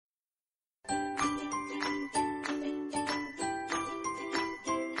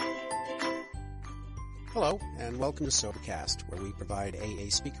Hello, and welcome to Sobercast, where we provide AA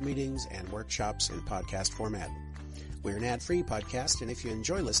speaker meetings and workshops in podcast format. We're an ad-free podcast, and if you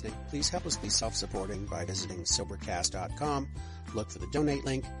enjoy listening, please help us be self-supporting by visiting Sobercast.com, look for the donate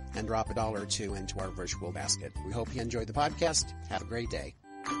link, and drop $1 or $2 into our virtual basket. We hope you enjoyed the podcast. Have a great day.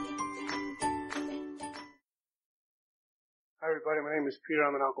 Hi everybody, my name is Peter.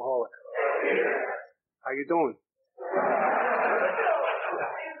 I'm an alcoholic. How you doing?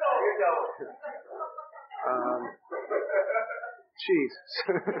 Jesus.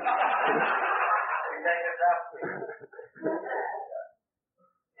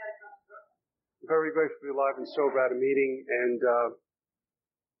 Very grateful to be alive and sober at a meeting, and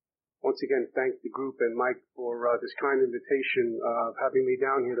once again thank the group and Mike for this kind invitation of having me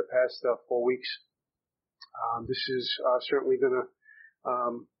down here the past 4 weeks. This is certainly going to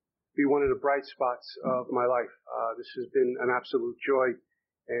be one of the bright spots of my life. This has been an absolute joy,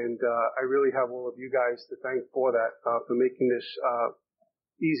 and I really have all of you guys to thank for that, for making this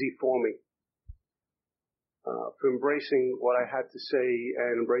easy for me, for embracing what I had to say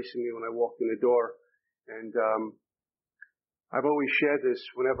and embracing me when I walked in the door. And I've always shared this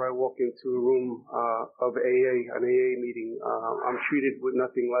whenever I walk into a room of AA, an AA meeting. I'm treated with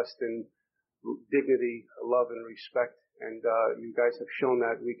nothing less than dignity, love, and respect. And you guys have shown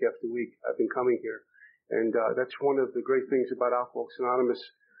that week after week. I've been coming here. And that's one of the great things about Alcoholics Anonymous.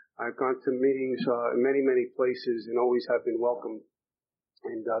 I've gone to meetings in many, many places and always have been welcomed.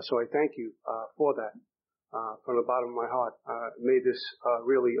 And so I thank you for that from the bottom of my heart. Made this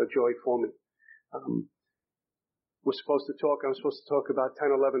really a joy for me. I'm supposed to talk about 10,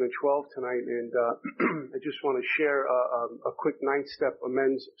 11, and 12 tonight. And I just want to share a quick 9-step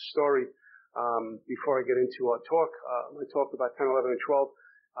amends story before I get into our talk. I talked about 10, 11, and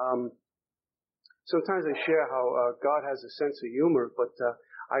 12. Sometimes I share how God has a sense of humor, but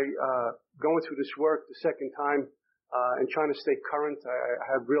I going through this work the second time and trying to stay current,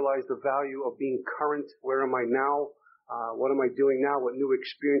 I have realized the value of being current. Where am I now? What am I doing now? What new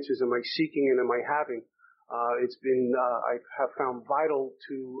experiences am I seeking and am I having? It's been I have found vital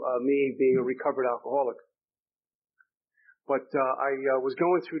to me being a recovered alcoholic. But I was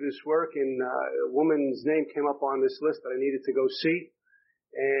going through this work, and a woman's name came up on this list that I needed to go see.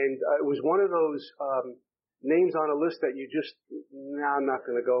 And it was one of those names on a list that you just, I'm not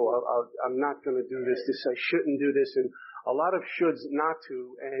going to go. I'm not going to do this. I shouldn't do this. And a lot of shoulds not to,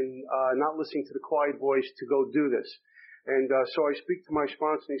 and not listening to the quiet voice to go do this. And so I speak to my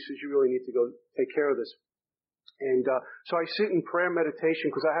sponsor, and he says, you really need to go take care of this. And so I sit in prayer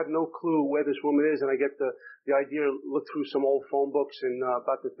meditation because I have no clue where this woman is, and I get the idea to look through some old phone books, and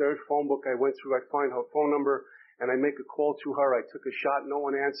about the third phone book I went through, I find her phone number, and I make a call to her. I took a shot, no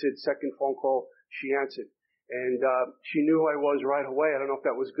one answered. Second phone call, she answered. And she knew who I was right away. I don't know if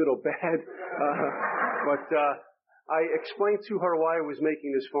that was good or bad, but I explained to her why I was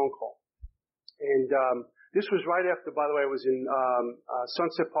making this phone call. And this was right after, by the way, I was in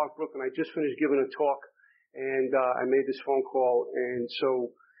Sunset Park, Brooklyn. I just finished giving a talk. And I made this phone call, and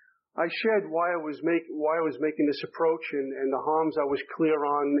so I shared why I was making this approach and the harms I was clear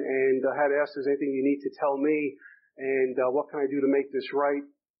on, and I had asked, "Is anything you need to tell me, and what can I do to make this right?"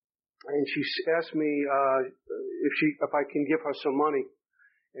 And she asked me if I can give her some money,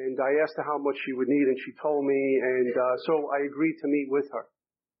 and I asked her how much she would need, and she told me, and so I agreed to meet with her.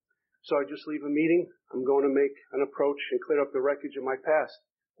 So I just leave a meeting. I'm going to make an approach and clear up the wreckage of my past.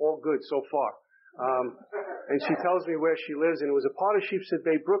 All good so far. And she tells me where she lives, and it was a part of Sheepshead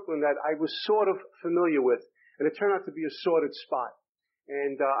Bay, Brooklyn that I was sort of familiar with, and it turned out to be a sordid spot.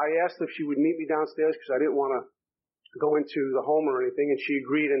 And I asked if she would meet me downstairs because I didn't want to go into the home or anything, and she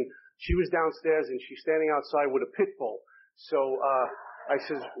agreed, and she was downstairs, and she's standing outside with a pit bull. So I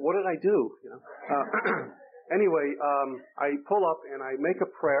says, what did I do? Anyway, I pull up, and I make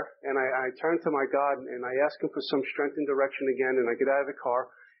a prayer, and I turn to my God, and I ask him for some strength and direction again, and I get out of the car.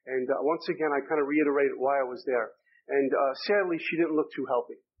 And once again, I kind of reiterated why I was there. And sadly, she didn't look too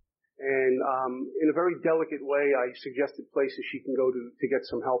healthy. And in a very delicate way, I suggested places she can go to get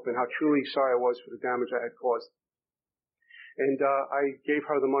some help, and how truly sorry I was for the damage I had caused. And I gave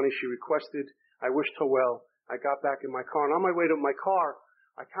her the money she requested. I wished her well. I got back in my car, and on my way to my car,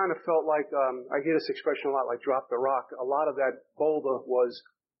 I kind of felt like, I hear this expression a lot, like drop the rock. A lot of that boulder was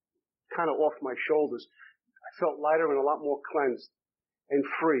kind of off my shoulders. I felt lighter and a lot more cleansed and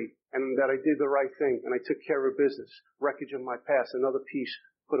free, and that I did the right thing, and I took care of business. Wreckage of my past, another piece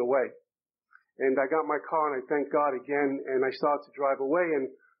put away. And I got my car, and I thanked God again, and I started to drive away, and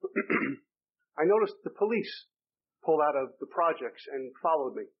I noticed the police pulled out of the projects and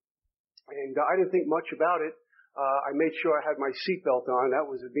followed me. And I didn't think much about it. I made sure I had my seatbelt on. That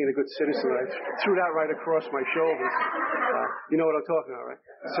was being a good citizen. I threw that right across my shoulders. You know what I'm talking about, right?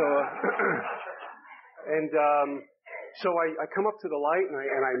 So, so I come up to the light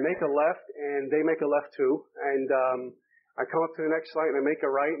and I make a left, and they make a left too. And I come up to the next light and I make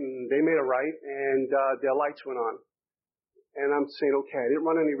a right, and they made a right, and their lights went on. And I'm saying, okay, I didn't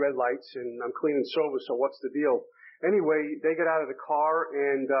run any red lights, and I'm clean and sober, so what's the deal? Anyway, they get out of the car,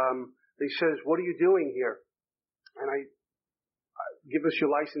 and they says, what are you doing here? And I give us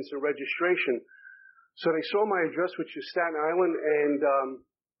your license and registration. So they saw my address, which is Staten Island, and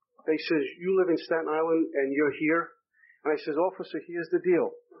they says, you live in Staten Island and you're here? And I says, officer, here's the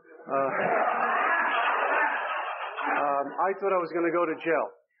deal. I thought I was going to go to jail.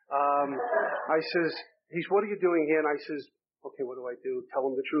 I says, what are you doing here? And I says, okay, what do I do? Tell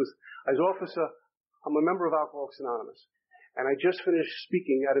him the truth. I says, officer, I'm a member of Alcoholics Anonymous, and I just finished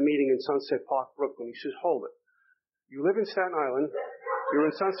speaking at a meeting in Sunset Park, Brooklyn. He says, hold it. You live in Staten Island, you're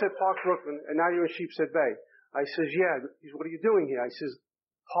in Sunset Park, Brooklyn, and now you're in Sheepshead Bay. I says, yeah. He says, what are you doing here? I says,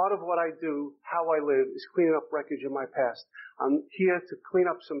 part of what I do, how I live, is cleaning up wreckage in my past. I'm here to clean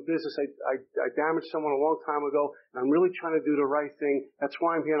up some business. I damaged someone a long time ago, and I'm really trying to do the right thing. That's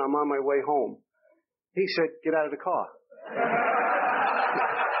why I'm here, and I'm on my way home. He said, get out of the car.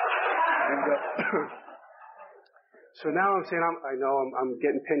 And, so now I'm saying, I'm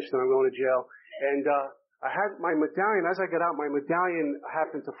getting pinched and I'm going to jail. And I had my medallion. As I got out, my medallion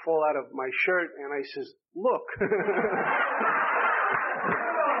happened to fall out of my shirt, and I says, look.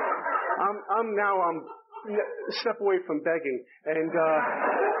 I'm step away from begging. And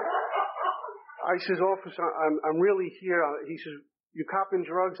I says, officer, I'm really here. He says, you copping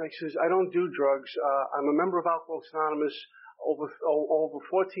drugs? I says, I don't do drugs. I'm a member of Alcoholics Anonymous over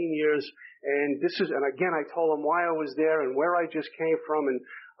 14 years. And again, I told him why I was there and where I just came from. And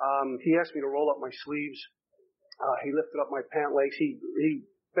he asked me to roll up my sleeves. He lifted up my pant legs. He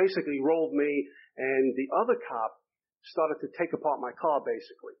basically rolled me, and the other cop started to take apart my car,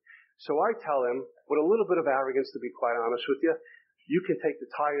 basically. So I tell him, with a little bit of arrogance, to be quite honest with you, you can take the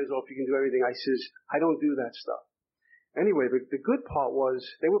tires off, you can do everything. I says, I don't do that stuff. Anyway, the good part was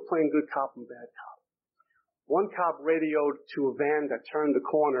they were playing good cop and bad cop. One cop radioed to a van that turned the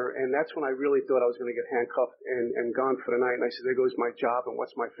corner, and that's when I really thought I was going to get handcuffed and gone for the night. And I said, there goes my job, and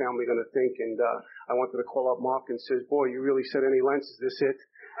what's my family going to think? And I wanted to call up Mark and says, boy, you really said any lengths, is this it?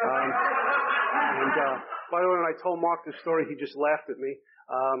 By the way, when I told Mark the story, he just laughed at me.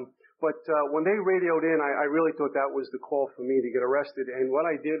 But when they radioed in, I really thought that was the call for me to get arrested. And what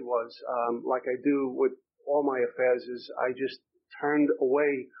I did was, like I do with all my affairs, is I just turned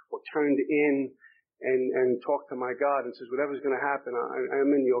away or turned in and talked to my God and says, whatever's going to happen,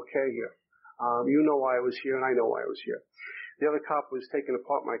 I'm in the okay here. You know why I was here, and I know why I was here. The other cop was taking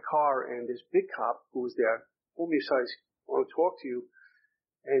apart my car, and this big cop who was there pulled me aside. I want to talk to you.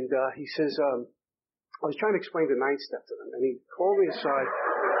 And he says, I was trying to explain the ninth step to them, and he called me aside.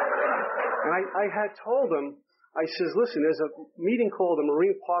 And I had told him, I says, listen, there's a meeting called the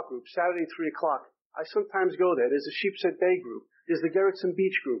Marine Park Group, Saturday, 3 o'clock. I sometimes go there. There's a Sheepshead Bay group. There's the Gerritsen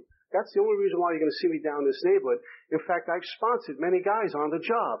Beach group. That's the only reason why you're going to see me down this neighborhood. In fact, I've sponsored many guys on the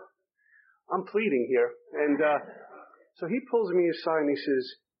job. I'm pleading here. And so he pulls me aside and he says,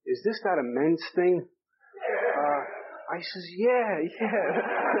 is this that a men's thing? I says, yeah.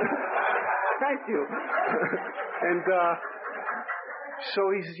 Thank you. And so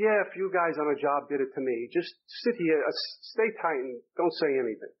he says, yeah, a few guys on a job did it to me. Just sit here, stay tight, and don't say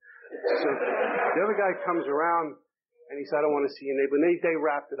anything. So the other guy comes around, and he said, I don't want to see your neighbor. And they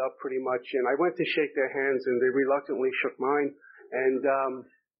wrapped it up pretty much. And I went to shake their hands, and they reluctantly shook mine. And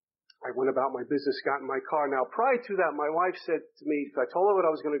I went about my business, got in my car. Now, prior to that, my wife said to me, I told her what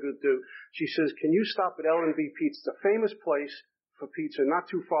I was going to go do. She says, can you stop at L&B Pizza? It's a famous place for pizza, not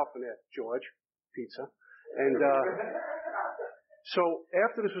too far from there, George Pizza. And so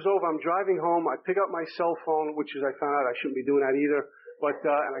after this was over, I'm driving home. I pick up my cell phone, which is I found out I shouldn't be doing that either. But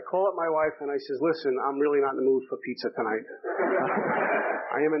and I call up my wife and I says, listen, I'm really not in the mood for pizza tonight.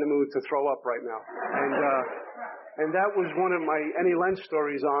 I am in the mood to throw up right now. And that was one of my Any Lens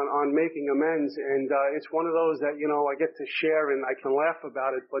stories on making amends. And it's one of those that, I get to share and I can laugh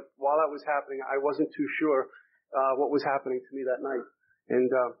about it. But while that was happening, I wasn't too sure what was happening to me that night. And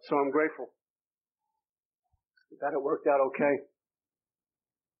so I'm grateful that it worked out okay.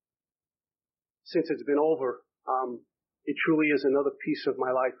 Since it's been over, it truly is another piece of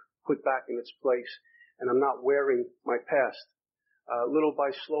my life put back in its place, and I'm not wearing my past. Little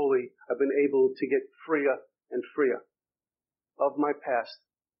by slowly, I've been able to get freer and freer of my past,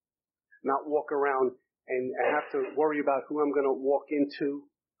 not walk around and have to worry about who I'm going to walk into,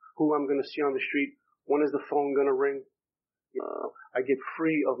 who I'm going to see on the street, When is the phone going to ring? I get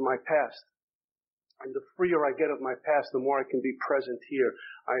free of my past. And the freer I get of my past, the more I can be present here.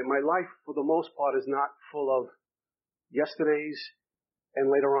 My life, for the most part, is not full of yesterdays and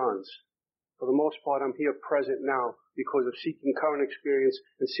later ons. For the most part, I'm here present now because of seeking current experience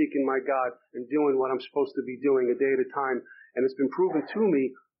and seeking my God and doing what I'm supposed to be doing a day at a time. And it's been proven to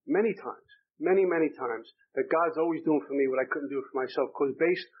me many times, many times, that God's always doing for me what I couldn't do for myself. Because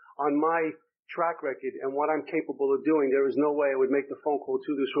based on my track record and what I'm capable of doing, there is no way I would make the phone call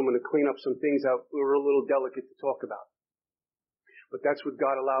to this woman to clean up some things that were a little delicate to talk about. But that's what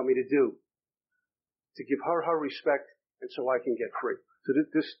God allowed me to do, to give her her respect and so I can get free. So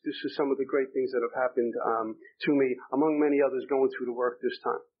this is some of the great things that have happened to me, among many others going through the work this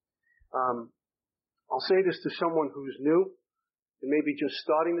time. I'll say this to someone who's new and maybe just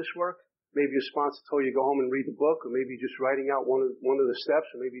starting this work. Maybe your sponsor told you to go home and read the book, or maybe just writing out one of the steps,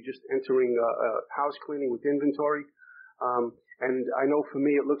 or maybe just entering house cleaning with inventory. And I know for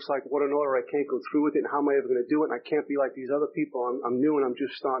me it looks like, what an order, I can't go through with it, and how am I ever going to do it? And I can't be like these other people. I'm new and I'm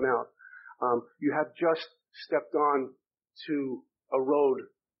just starting out. You have just stepped on to a road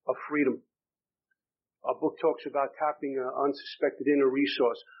of freedom. Our book talks about tapping an unsuspected inner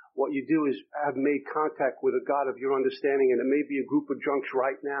resource. What you do is have made contact with a God of your understanding, and it may be a group of drunks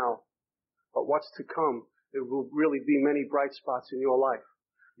right now, but what's to come, there will really be many bright spots in your life.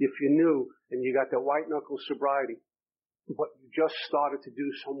 If you're new and you got that white knuckle sobriety, but you just started to do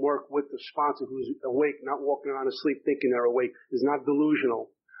some work with the sponsor who's awake, not walking around asleep thinking they're awake, is not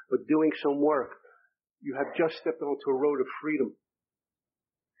delusional, but doing some work, you have just stepped onto a road of freedom.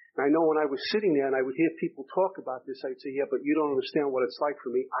 And I know when I was sitting there and I would hear people talk about this, I'd say, yeah, but you don't understand what it's like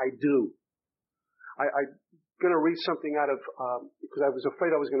for me. I do. I'm going to read something out of, because I was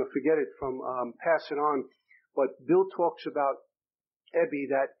afraid I was going to forget it, from Pass It On. But Bill talks about Ebby,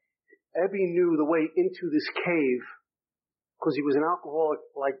 that Ebby knew the way into this cave because he was an alcoholic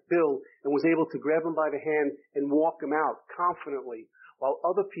like Bill and was able to grab him by the hand and walk him out confidently, while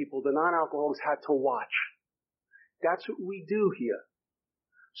other people, the non-alcoholics, had to watch. That's what we do here.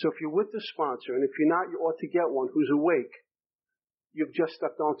 So if you're with the sponsor, and if you're not, you ought to get one who's awake. You've just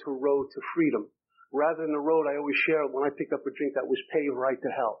stepped onto a road to freedom. Rather than the road I always share when I picked up a drink that was paved right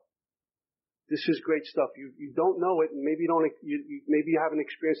to hell. This is great stuff. You don't know it, and maybe you haven't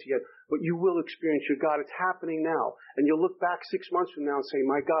experienced it yet, but you will experience your God. It's happening now. And you'll look back 6 months from now and say,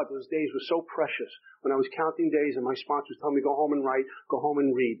 my God, those days were so precious when I was counting days and my sponsor was telling me, go home and write, go home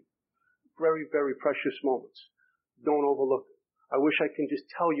and read. Very, very precious moments. Don't overlook it. I wish I can just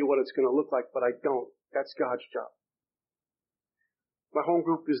tell you what it's going to look like, but I don't. That's God's job. My home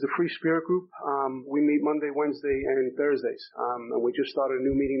group is the Free Spirit Group. We meet Monday, Wednesday, and Thursdays. And we just started a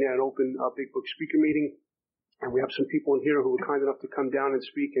new meeting there, an open Big Book speaker meeting. And we have some people in here who were kind enough to come down and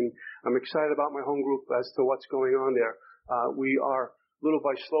speak. And I'm excited about my home group as to what's going on there. We are, little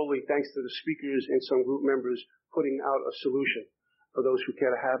by slowly, thanks to the speakers and some group members, putting out a solution for those who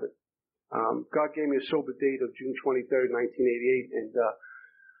care to have it. God gave me a sober date of June 23rd, 1988, and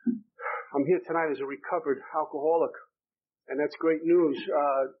I'm here tonight as a recovered alcoholic, and that's great news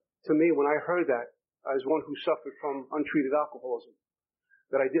to me when I heard that, as one who suffered from untreated alcoholism,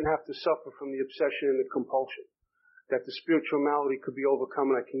 that I didn't have to suffer from the obsession and the compulsion, that the spiritual malady could be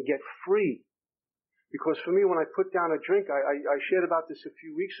overcome and I can get free. Because for me, when I put down a drink, I shared about this a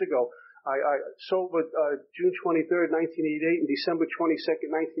few weeks ago. I sobered June 23rd, 1988, and December 22nd,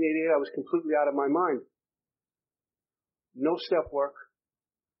 1988, I was completely out of my mind. No step work,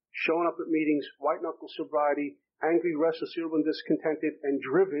 showing up at meetings, white knuckle sobriety, angry, restless, irritable, and discontented, and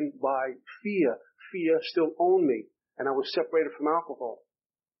driven by fear. Fear still owned me, and I was separated from alcohol.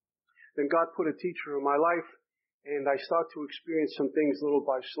 Then God put a teacher in my life, and I start to experience some things little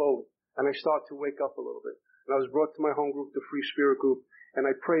by slowly, and I start to wake up a little bit. And I was brought to my home group, the Free Spirit Group, and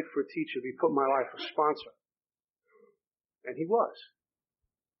I prayed for a teacher to be put in my life, a sponsor. And he was.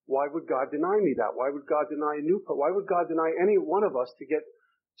 Why would God deny me that? Why would God deny why would God deny any one of us to get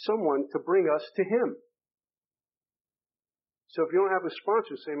someone to bring us to him? So if you don't have a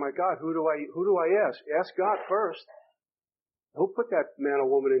sponsor, say, my God, who do I ask? Ask God first. He'll put that man or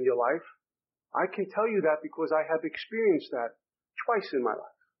woman in your life. I can tell you that because I have experienced that twice in my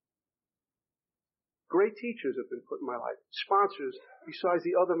life. Great teachers have been put in my life. Sponsors, besides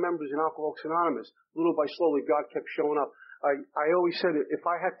the other members in Alcoholics Anonymous. Little by slowly, God kept showing up. I always said that if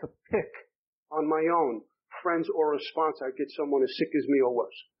I had to pick on my own friends or a sponsor, I'd get someone as sick as me or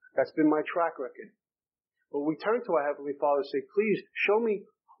worse. That's been my track record. But we turn to our Heavenly Father and say, please show me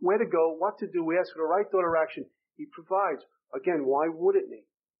where to go, what to do. We ask for the right thought or action. He provides. Again, why wouldn't he?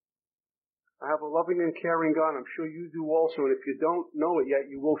 I have a loving and caring God. I'm sure you do also. And if you don't know it yet,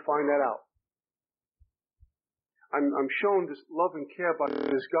 you will find that out. I'm shown this love and care by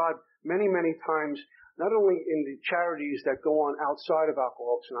this God many, many times, not only in the charities that go on outside of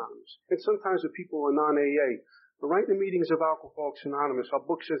Alcoholics Anonymous, and sometimes with people who are non-AA, but right in the meetings of Alcoholics Anonymous, our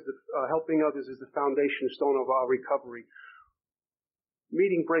book says that helping others is the foundation stone of our recovery.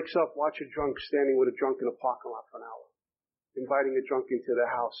 Meeting breaks up, watch a drunk standing with a drunk in a parking lot for an hour, inviting a drunk into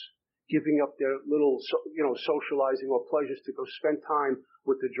their house, giving up their little, socializing or pleasures to go spend time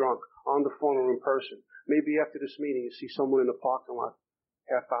with the drunk on the phone or in person. Maybe after this meeting you see someone in the parking lot,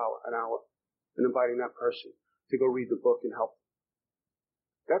 half hour, an hour, and inviting that person to go read the book and help them.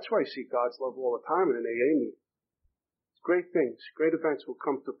 That's why I see God's love all the time in an AA meeting. Great things, great events will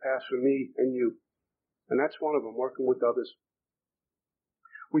come to pass for me and you. And that's one of them, working with others.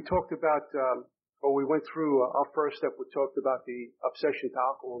 We talked about, we went through our first step. We talked about the obsession to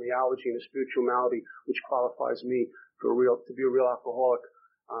alcohol and the allergy and the spiritual malady, which qualifies me to be a real alcoholic.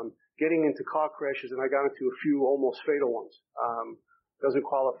 Getting into car crashes, and I got into a few almost fatal ones, doesn't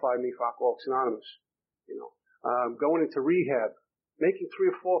qualify me for Alcoholics Anonymous. Going into rehab, making 3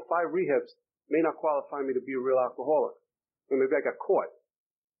 or 4 or 5 rehabs may not qualify me to be a real alcoholic. And maybe I got caught,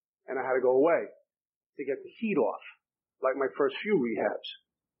 and I had to go away to get the heat off, like my first few rehabs.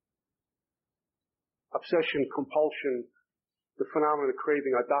 Obsession, compulsion, the phenomenon of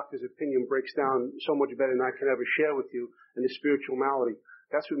craving, our doctor's opinion breaks down so much better than I can ever share with you, and the spiritual malady.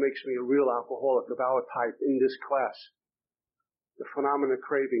 That's what makes me a real alcoholic of our type in this class. The phenomenon of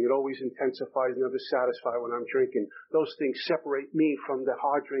craving, it always intensifies, never satisfied when I'm drinking. Those things separate me from the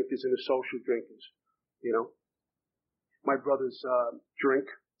hard drinkers and the social drinkers. My brothers drink.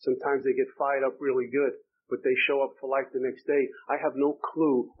 Sometimes they get fired up really good, but they show up for life the next day. I have no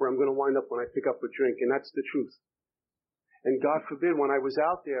clue where I'm going to wind up when I pick up a drink, and that's the truth. And God forbid, when I was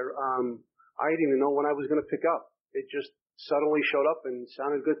out there, I didn't even know when I was going to pick up. It just suddenly showed up and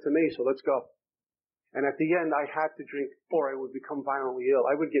sounded good to me, so let's go. And at the end, I had to drink or I would become violently ill.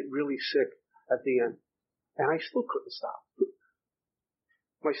 I would get really sick at the end. And I still couldn't stop.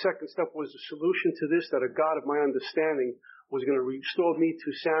 My second step was the solution to this, that a God of my understanding was going to restore me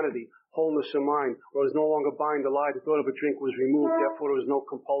to sanity, wholeness of mind, where I was no longer buying the lie. The thought of a drink was removed. Therefore, there was no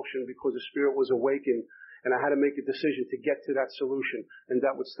compulsion because the spirit was awakened. And I had to make a decision to get to that solution. And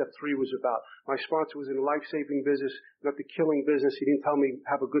that what step 3 was about. My sponsor was in the life-saving business, not the killing business. He didn't tell me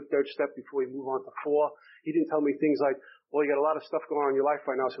have a good third step before we move on to 4. He didn't tell me things like, well, you got a lot of stuff going on in your life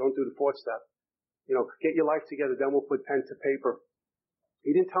right now, so don't do the 4th step. Get your life together, then we'll put pen to paper. He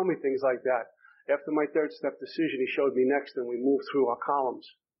didn't tell me things like that. After my 3rd step decision, he showed me next, and we moved through our columns.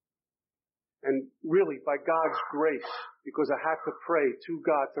 And really, by God's grace, because I had to pray to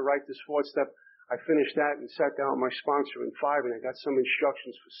God to write this 4th step, I finished that and sat down with my sponsor in 5, and I got some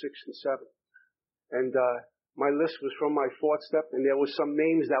instructions for 6 and 7. And my list was from my 4th step, and there was some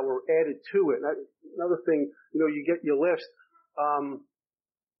names that were added to it. Another thing, you get your list.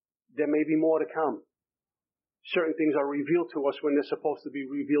 There may be more to come. Certain things are revealed to us when they're supposed to be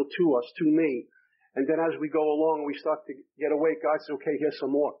revealed to us, to me. And then as we go along, we start to get awake. God says, okay, here's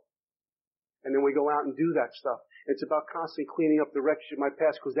some more. And then we go out and do that stuff. It's about constantly cleaning up the wreckage of my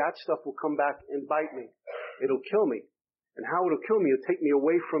past, because that stuff will come back and bite me. It'll kill me. And how it'll kill me, it'll take me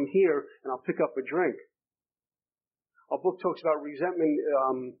away from here, and I'll pick up a drink. Our book talks about resentment.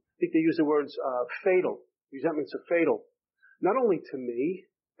 I think they use the words fatal. Resentments are fatal. Not only to me,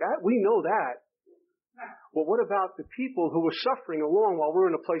 that we know that. But what about the people who are suffering along while we're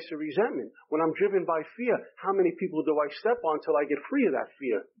in a place of resentment? When I'm driven by fear, how many people do I step on till I get free of that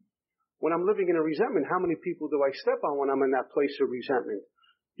fear? When I'm living in a resentment, how many people do I step on when I'm in that place of resentment?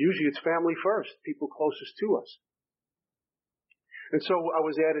 Usually it's family first, people closest to us. And so I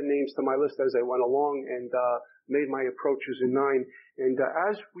was adding names to my list as I went along, and made my approaches in 9. And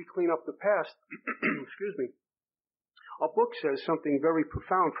as we clean up the past, excuse me, our book says something very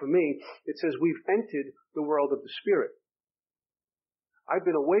profound for me. It says we've entered the world of the Spirit. I've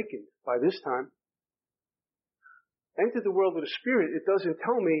been awakened by this time. Enter the world of the Spirit. It doesn't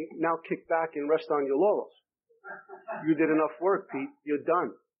tell me, now kick back and rest on your laurels. You did enough work, Pete. You're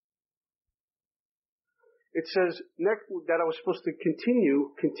done. It says next that I was supposed to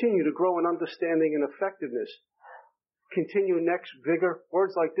continue to grow in understanding and effectiveness. Continue next, vigor.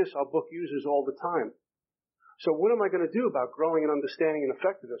 Words like this our book uses all the time. So what am I going to do about growing in understanding and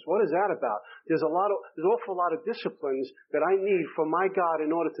effectiveness? What is that about? There's an awful lot of disciplines that I need from my God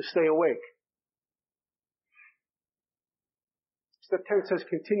in order to stay awake. Step 10 says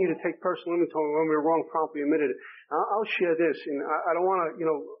continue to take personal inventory. When we're wrong, promptly admit it. I'll share this, and I don't want to,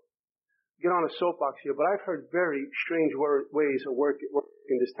 get on a soapbox here, but I've heard very strange ways of work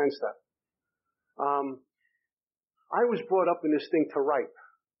in this 10 step. I was brought up in this thing to ripe.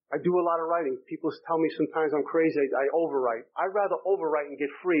 I do a lot of writing. People tell me sometimes I'm crazy. I overwrite. I'd rather overwrite and get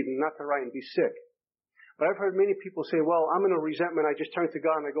free than not to write and be sick. But I've heard many people say, well, I'm in a resentment. I just turn to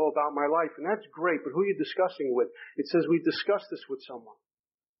God and I go about my life. And that's great. But who are you discussing with? It says we discuss this with someone.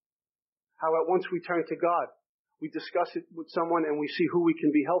 How at once we turn to God, we discuss it with someone and we see who we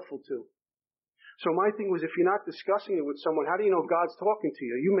can be helpful to. So my thing was, if you're not discussing it with someone, how do you know God's talking to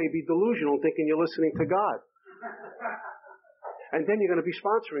you? You may be delusional thinking you're listening to God. And then you're going to be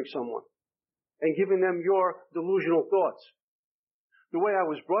sponsoring someone and giving them your delusional thoughts. The way I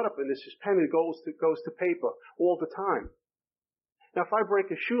was brought up in this is pen goes to paper all the time. Now if I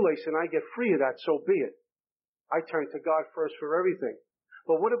break a shoelace and I get free of that, so be it. I turn to God first for everything.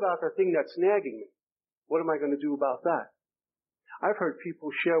 But what about the thing that's nagging me? What am I going to do about that? I've heard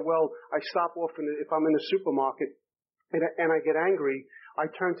people share, well, I stop off if I'm in the supermarket and I get angry, I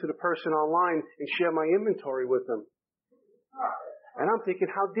turn to the person online and share my inventory with them. And I'm thinking,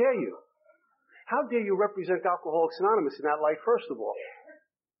 how dare you? How dare you represent Alcoholics Anonymous in that light, first of all?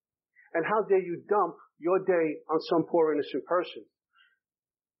 And how dare you dump your day on some poor innocent person?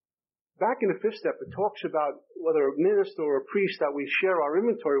 Back in the fifth step, it talks about whether a minister or a priest that we share our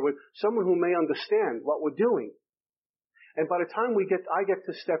inventory with, someone who may understand what we're doing. And by the time I get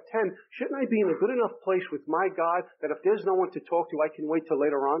to step 10, shouldn't I be in a good enough place with my God that if there's no one to talk to, I can wait till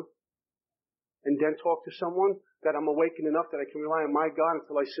later on? And then talk to someone that I'm awakened enough that I can rely on my God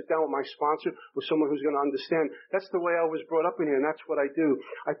until I sit down with my sponsor, with someone who's going to understand. That's the way I was brought up in here, and that's what I do.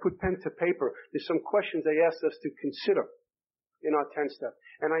 I put pen to paper. There's some questions they asked us to consider in our 10-step.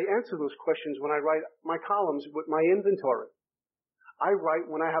 And I answer those questions when I write my columns with my inventory. I write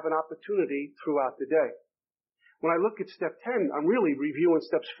when I have an opportunity throughout the day. When I look at step 10, I'm really reviewing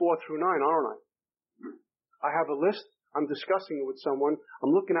steps 4 through 9, aren't I? I have a list. I'm discussing it with someone.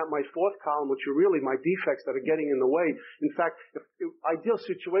 I'm looking at my fourth column, which are really my defects that are getting in the way. In fact, ideal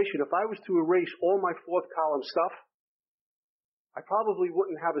situation, if I was to erase all my fourth column stuff, I probably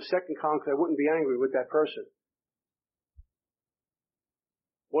wouldn't have a second column because I wouldn't be angry with that person.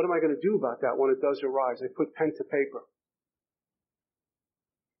 What am I going to do about that when it does arise? I put pen to paper.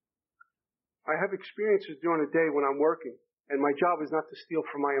 I have experiences during the day when I'm working, and my job is not to steal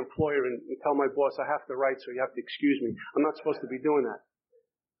from my employer and tell my boss I have to write, so you have to excuse me. I'm not supposed to be doing that.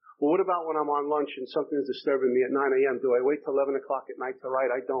 Well, what about when I'm on lunch and something is disturbing me at 9 a.m.? Do I wait till 11 o'clock at night to write?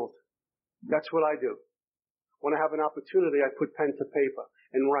 I don't. That's what I do. When I have an opportunity, I put pen to paper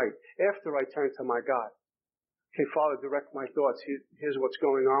and write. After I turn to my God. Okay, Father, direct my thoughts. Here's what's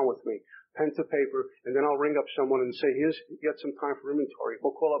going on with me. Pen to paper, and then I'll ring up someone and say, get some time for inventory.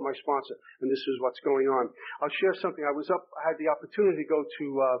 We'll call up my sponsor, and this is what's going on. I'll share something. I had the opportunity to go to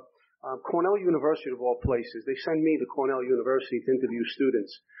Cornell University, of all places. They send me to Cornell University to interview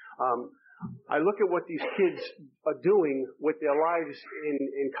students. I look at what these kids are doing with their lives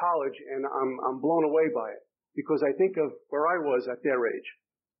in college, and I'm blown away by it, because I think of where I was at their age.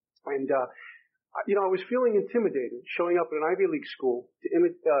 And I was feeling intimidated showing up at an Ivy League school to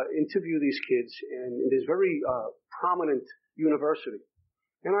interview these kids in this very prominent university.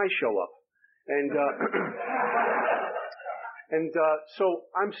 And I show up. So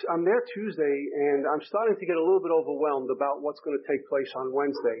I'm there Tuesday, and I'm starting to get a little bit overwhelmed about what's going to take place on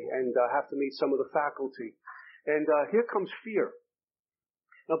Wednesday, and have to meet some of the faculty. And here comes fear.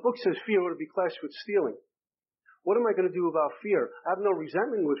 Now, the book says fear ought to be classed with stealing. What am I going to do about fear? I have no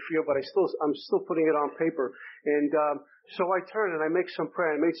resentment with fear, but I'm still putting it on paper. And so I turn and I make some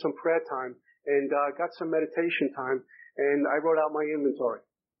prayer. I made some prayer time and got some meditation time, and I wrote out my inventory.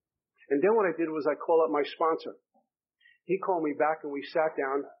 And then what I did was I called up my sponsor. He called me back, and we sat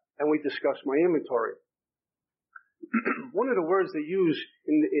down and we discussed my inventory. One of the words they use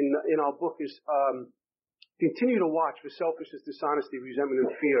in our book is continue to watch for selfishness, dishonesty, resentment,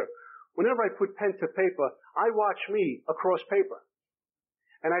 and fear. Whenever I put pen to paper, I watch me across paper.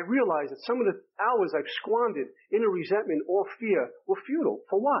 And I realize that some of the hours I've squandered in a resentment or fear were futile.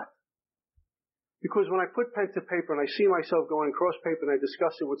 For what? Because when I put pen to paper and I see myself going across paper and I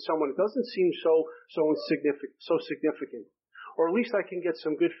discuss it with someone, it doesn't seem so significant. Or at least I can get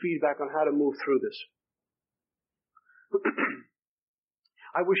some good feedback on how to move through this.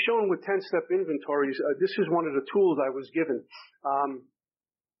 I was shown with 10-step inventories. This is one of the tools I was given.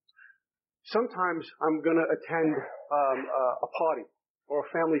 Sometimes I'm going to attend a party or a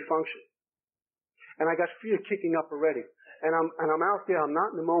family function, and I got fear kicking up already. And I'm out there. I'm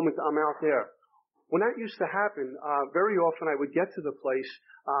not in the moment. I'm out there. When that used to happen, very often I would get to the place.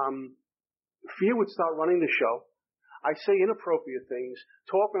 Fear would start running the show. I say inappropriate things,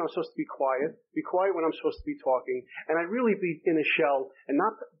 talk when I'm supposed to be quiet when I'm supposed to be talking, and I'd really be in a shell and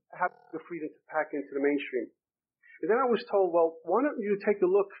not have the freedom to pack into the mainstream. And then I was told, well, why don't you take a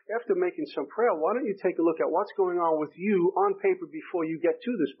look, after making some prayer, why don't you take a look at what's going on with you on paper before you get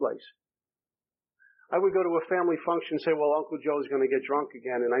to this place? I would go to a family function and say, well, Uncle Joe's going to get drunk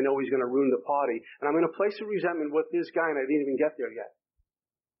again, and I know he's going to ruin the party, and I'm in a place of resentment with this guy, and I didn't even get there yet.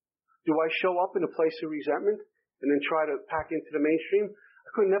 Do I show up in a place of resentment and then try to pack into the mainstream? I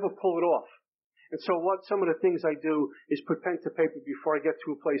could never pull it off. And so some of the things I do is put pen to paper before I get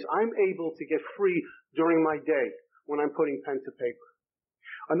to a place. I'm able to get free during my day when I'm putting pen to paper.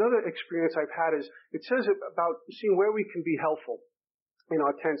 Another experience I've had is, it says about seeing where we can be helpful in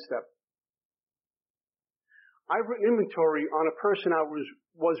our 10-step. I've written inventory on a person I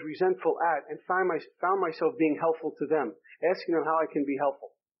was resentful at and found myself being helpful to them, asking them how I can be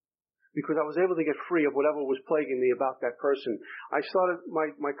helpful, because I was able to get free of whatever was plaguing me about that person. I started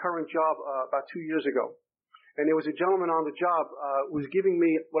my current job about 2 years ago, and there was a gentleman on the job who was giving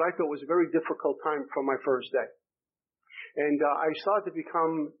me what I thought was a very difficult time from my first day. And I started to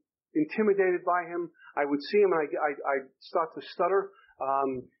become intimidated by him. I would see him and I'd start to stutter.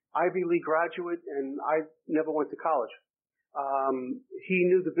 Ivy League graduate, and I never went to college. He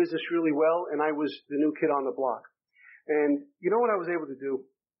knew the business really well, and I was the new kid on the block. And you know what I was able to do?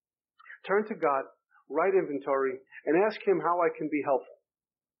 Turn to God, write inventory, and ask Him how I can be helpful.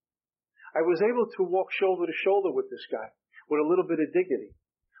 I was able to walk shoulder to shoulder with this guy, with a little bit of dignity.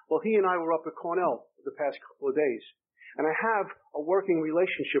 Well, he and I were up at Cornell the past couple of days, and I have a working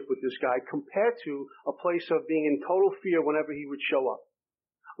relationship with this guy compared to a place of being in total fear whenever he would show up.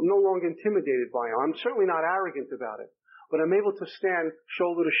 I'm no longer intimidated by him. I'm certainly not arrogant about it, but I'm able to stand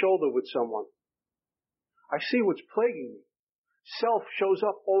shoulder to shoulder with someone. I see what's plaguing me. Self shows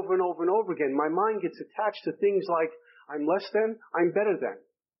up over and over and over again. My mind gets attached to things like, I'm less than, I'm better than.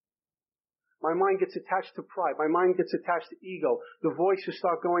 My mind gets attached to pride. My mind gets attached to ego. The voices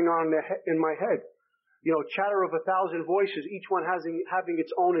start going on in my head. You know, chatter of 1,000 voices, each one having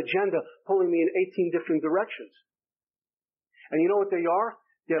its own agenda, pulling me in 18 different directions. And you know what they are?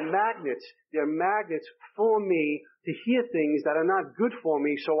 They're magnets. They're magnets for me to hear things that are not good for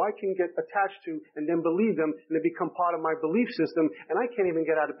me, so I can get attached to and then believe them, and they become part of my belief system, and I can't even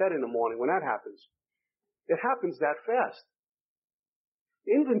get out of bed in the morning when that happens. It happens that fast.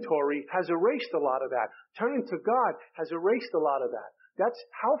 Inventory has erased a lot of that. Turning to God has erased a lot of that. That's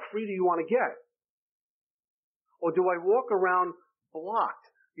how free do you want to get? Or do I walk around blocked?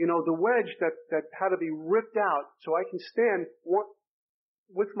 You know, the wedge that had to be ripped out so I can stand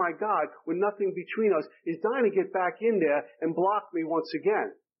with my God with nothing between us is dying to get back in there and block me once again.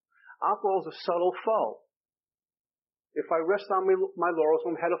 Alcohol is a subtle foe. If I rest on my laurels,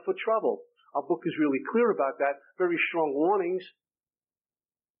 I'm headed for trouble. Our book is really clear about that. Very strong warnings.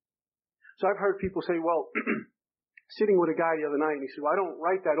 So I've heard people say, well, sitting with a guy the other night, and he said, well, I don't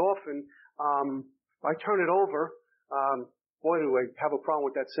write that often. I turn it over. Boy, do I have a problem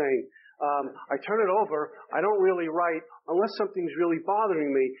with that saying. I turn it over. I don't really write unless something's really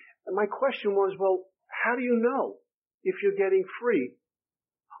bothering me. And my question was, well, how do you know if you're getting free?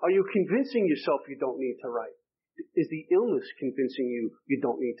 Are you convincing yourself you don't need to write? Is the illness convincing you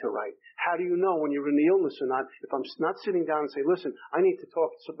don't need to write? How do you know when you're in the illness or not if I'm not sitting down and say, listen, I need to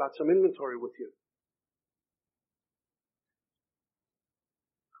talk about some inventory with you?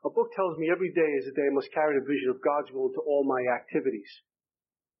 A book tells me every day is a day I must carry the vision of God's will into all my activities.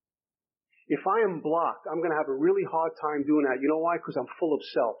 If I am blocked, I'm going to have a really hard time doing that. You know why? Because I'm full of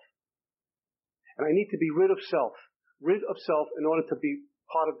self. And I need to be rid of self in order to be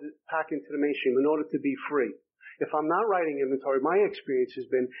part of pack into the mainstream, in order to be free. If I'm not writing inventory, my experience has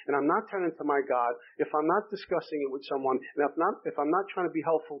been, and I'm not turning to my God, if I'm not discussing it with someone, and if I'm not trying to be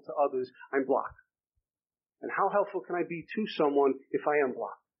helpful to others, I'm blocked. And how helpful can I be to someone if I am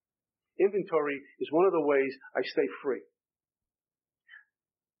blocked? Inventory is one of the ways I stay free.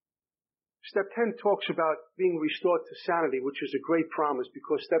 Step 10 talks about being restored to sanity, which is a great promise,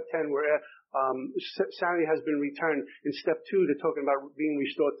 because step 10, where sanity has been returned. In step 2, they're talking about being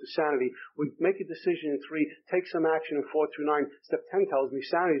restored to sanity. We make a decision in 3, take some action in 4 through 9. Step 10 tells me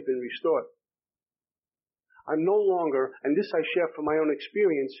sanity has been restored. I'm no longer, and this I share from my own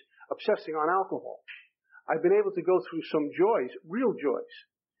experience, obsessing on alcohol. I've been able to go through some joys, real joys,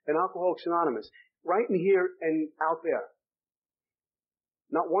 in Alcoholics Anonymous, right in here and out there.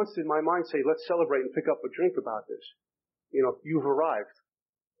 Not once did my mind say, let's celebrate and pick up a drink about this. You know, you've arrived.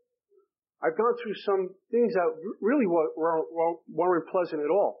 I've gone through some things that really weren't pleasant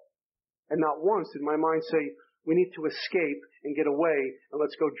at all. And not once did my mind say, we need to escape and get away and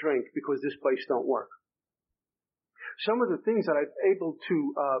let's go drink because this place don't work. Some of the things that I've able to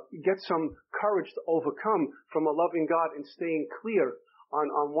get some courage to overcome from a loving God and staying clear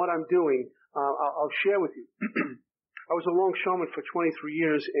on what I'm doing, I'll share with you. I was a longshoreman for 23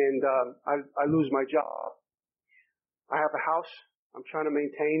 years, and I lose my job. I have a house. I'm trying to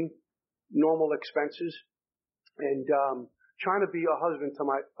maintain normal expenses, and trying to be a husband to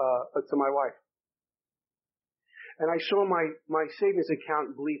my wife. And I saw my savings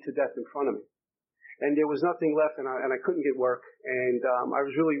account bleed to death in front of me, and there was nothing left, and I couldn't get work, and I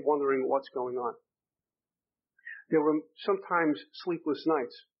was really wondering what's going on. There were sometimes sleepless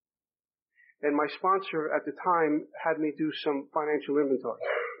nights. And my sponsor at the time had me do some financial inventory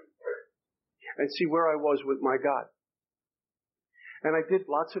and see where I was with my God. And I did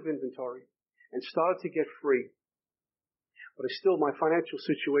lots of inventory and started to get free. But my financial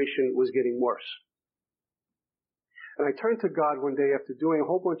situation was getting worse. And I turned to God one day after doing a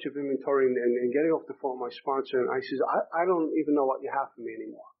whole bunch of inventory and getting off the phone with my sponsor, and I says, I don't even know what you have for me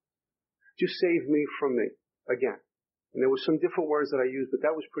anymore. Just save me from me again. And there were some different words that I used, but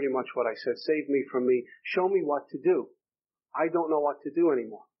that was pretty much what I said. Save me from me. Show me what to do. I don't know what to do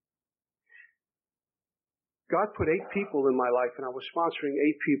anymore. God put 8 people in my life, and I was sponsoring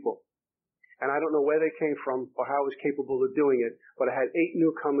 8 people. And I don't know where they came from or how I was capable of doing it, but I had 8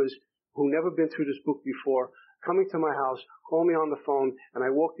 newcomers who never been through this book before, coming to my house, call me on the phone, and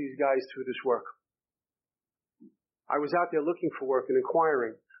I walked these guys through this work. I was out there looking for work and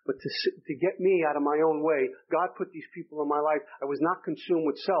inquiring. But to get me out of my own way, God put these people in my life. I was not consumed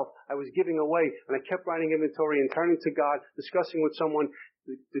with self. I was giving away, and I kept writing inventory and turning to God, discussing with someone.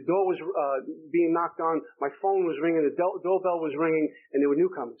 The door was being knocked on. My phone was ringing. The doorbell was ringing, and there were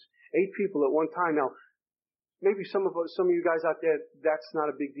newcomers. 8 people at one time. Now, maybe some of you guys out there, that's not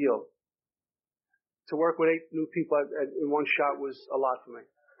a big deal. To work with 8 new people in one shot was a lot for me.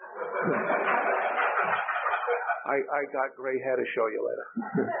 I got gray hair to show you later.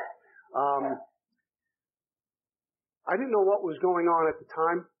 I didn't know what was going on at the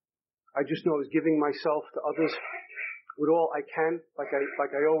time. I just know I was giving myself to others with all I can, like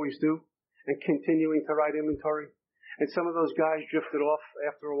I always do, and continuing to write inventory. And some of those guys drifted off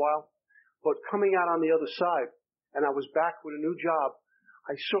after a while. But coming out on the other side, and I was back with a new job,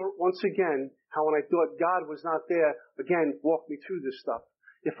 I saw once again how when I thought God was not there, again, walked me through this stuff.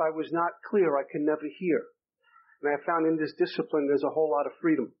 If I was not clear, I could never hear. And I found in this discipline, there's a whole lot of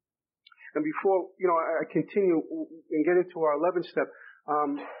freedom. And before, I continue and get into our 11th step,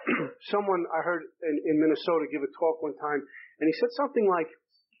 someone I heard in Minnesota give a talk one time, and he said something like,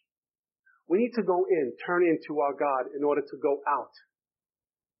 we need to go in, turn into our God in order to go out.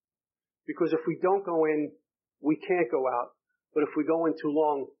 Because if we don't go in, we can't go out. But if we go in too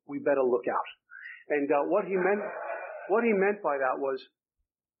long, we better look out. And what he meant by that was,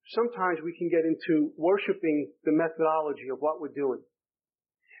 sometimes we can get into worshiping the methodology of what we're doing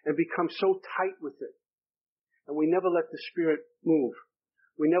and become so tight with it. And we never let the Spirit move.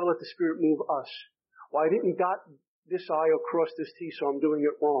 We never let the Spirit move us. Well, I didn't dot this I or cross this T, so I'm doing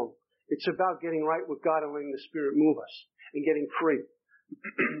it wrong. It's about getting right with God and letting the Spirit move us and getting free.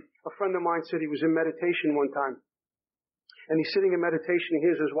 A friend of mine said he was in meditation one time. And he's sitting in meditation, and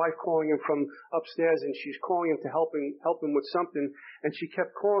hears his wife calling him from upstairs, and she's calling him to help him with something. And she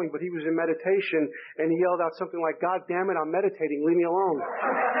kept calling, but he was in meditation, and he yelled out something like, God damn it, I'm meditating, leave me alone.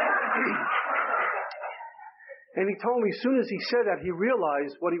 And he told me as soon as he said that, he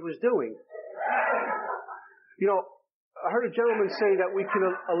realized what he was doing. I heard a gentleman say that we can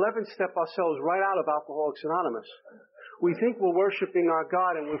 11-step ourselves right out of Alcoholics Anonymous. We think we're worshiping our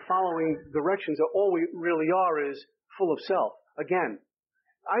God and we're following directions, that all we really are is full of self. Again,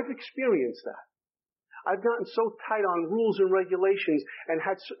 I've experienced that. I've gotten so tight on rules and regulations and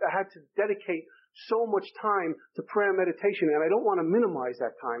had to dedicate so much time to prayer and meditation, and I don't want to minimize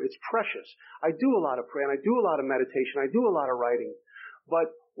that time. It's precious. I do a lot of prayer, and I do a lot of meditation. I do a lot of writing.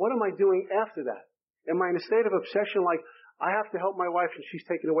 But what am I doing after that? Am I in a state of obsession like, I have to help my wife and she's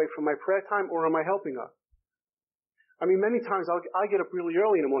taken away from my prayer time, or am I helping her? I mean, many times I get up really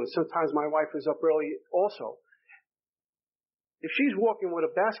early in the morning. Sometimes my wife is up early also. If she's walking with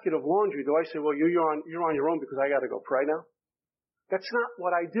a basket of laundry, do I say, well, you're on your own because I got to go pray now? That's not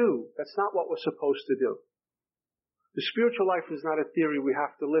what I do. That's not what we're supposed to do. The spiritual life is not a theory. We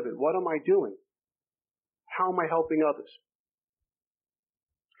have to live it. What am I doing? How am I helping others?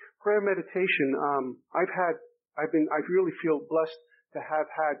 Prayer meditation, I really feel blessed to have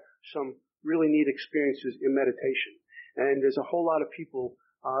had some really neat experiences in meditation. And there's a whole lot of people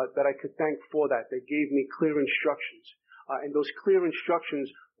that I could thank for that. They gave me clear instructions. And those clear instructions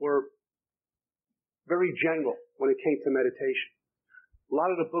were very general when it came to meditation. A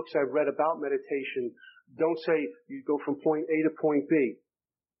lot of the books I've read about meditation don't say you go from point A to point B.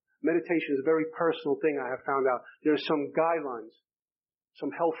 Meditation is a very personal thing, I have found out. There are some guidelines.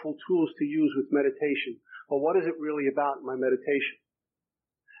 some helpful tools to use with meditation. But what is it really about in my meditation?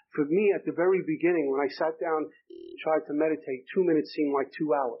 For me, at the very beginning, when I sat down and tried to meditate, 2 minutes seemed like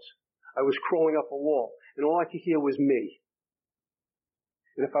 2 hours. I was crawling up a wall, and all I could hear was me.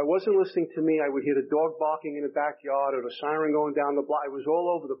 And if I wasn't listening to me, I would hear the dog barking in the backyard or the siren going down the block. I was all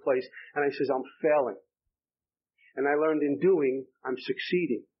over the place, and I says, I'm failing. And I learned in doing, I'm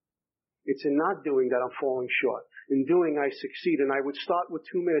succeeding. It's in not doing that I'm falling short. In doing, I succeed. And I would start with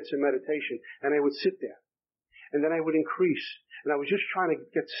 2 minutes of meditation, and I would sit there. And then I would increase. And I was just trying to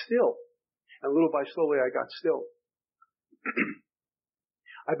get still. And little by slowly, I got still.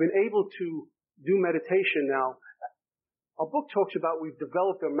 I've been able to do meditation now. Our book talks about we've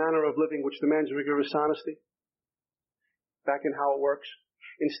developed a manner of living which demands rigorous honesty. Back in how it works.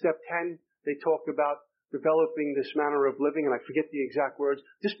 In step 10, they talk about developing this manner of living, and I forget the exact words.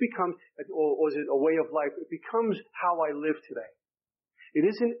 This becomes, or is it a way of life? It becomes how I live today. It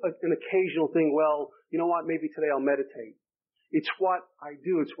isn't an occasional thing, well, you know what, maybe today I'll meditate. It's what I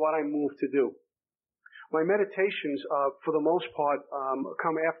do. It's what I move to do. My meditations, for the most part,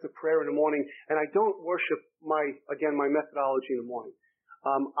 come after prayer in the morning, and I don't worship my methodology in the morning.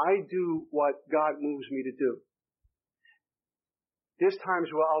 I do what God moves me to do. There's times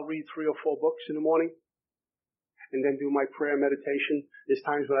where I'll read 3 or 4 books in the morning, and then do my prayer meditation. There's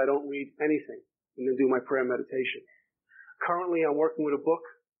times when I don't read anything, and then do my prayer meditation. Currently, I'm working with a book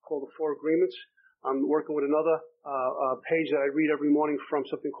called The 4 Agreements. I'm working with another page that I read every morning from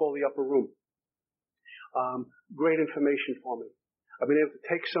something called The Upper Room. Great information for me. I've been able to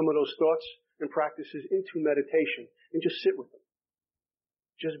take some of those thoughts and practices into meditation and just sit with them.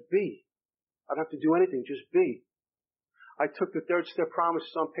 Just be. I don't have to do anything. Just be. I took the 3rd step promises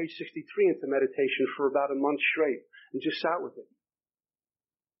on page 63 into meditation for about a month straight and just sat with it.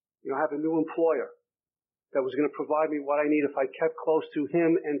 I have a new employer that was going to provide me what I need if I kept close to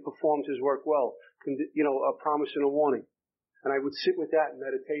him and performed his work well. A promise and a warning. And I would sit with that in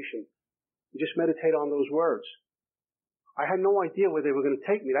meditation and just meditate on those words. I had no idea where they were going to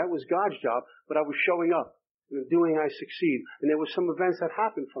take me. That was God's job, but I was showing up. And in doing, I succeed. And there were some events that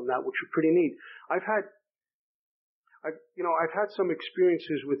happened from that, which were pretty neat. I've had some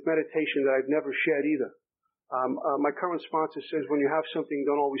experiences with meditation that I've never shared either. My current sponsor says when you have something,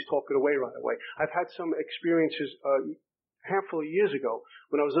 don't always talk it away right away. I've had some experiences a handful of years ago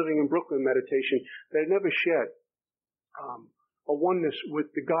when I was living in Brooklyn meditation that I'd never shared. A oneness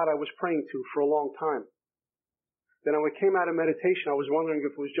with the God I was praying to for a long time. Then when I came out of meditation, I was wondering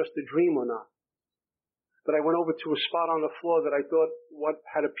if it was just a dream or not. But I went over to a spot on the floor that I thought what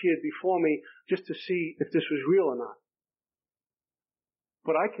had appeared before me just to see if this was real or not.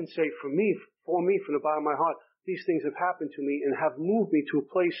 But I can say for me, from the bottom of my heart, these things have happened to me and have moved me to a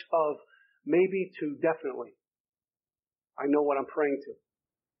place of maybe to definitely. I know what I'm praying to.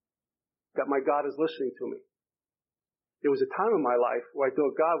 That my God is listening to me. There was a time in my life where I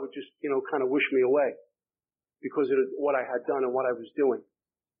thought God would just, kind of wish me away because of what I had done and what I was doing.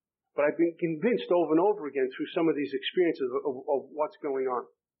 But I've been convinced over and over again through some of these experiences of what's going on.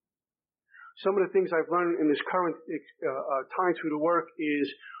 Some of the things I've learned in this current time through the work is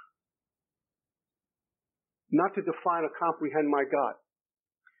not to define or comprehend my God.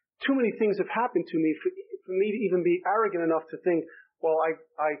 Too many things have happened to me for me to even be arrogant enough to think, well,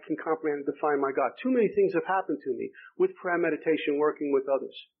 I can comprehend and define my God. Too many things have happened to me with prayer meditation, working with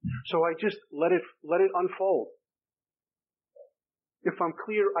others. So I just let it unfold. If I'm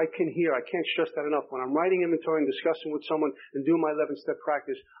clear, I can hear. I can't stress that enough. When I'm writing inventory and discussing with someone and doing my 11-step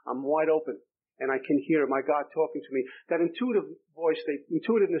practice, I'm wide open. And I can hear my God talking to me. That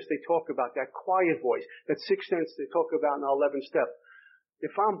intuitiveness they talk about, that quiet voice, that sixth sense they talk about in our 11th step.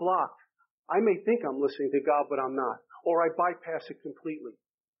 If I'm blocked, I may think I'm listening to God, but I'm not. Or I bypass it completely.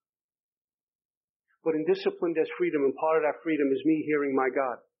 But in discipline, there's freedom, and part of that freedom is me hearing my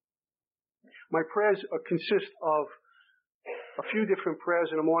God. My prayers consist of a few different prayers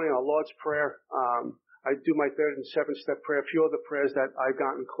in the morning. Our Lord's Prayer. I do my 3rd and 7th step prayer. A few other prayers that I've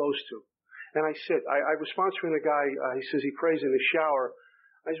gotten close to. And I sit. I was sponsoring a guy. He says he prays in the shower.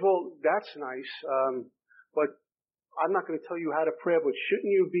 I said, well, that's nice. But I'm not going to tell you how to pray. But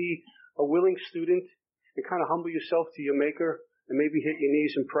shouldn't you be a willing student and kind of humble yourself to your Maker and maybe hit your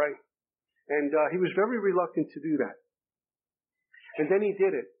knees and pray? And he was very reluctant to do that. And then he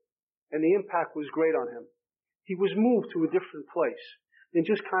did it. And the impact was great on him. He was moved to a different place than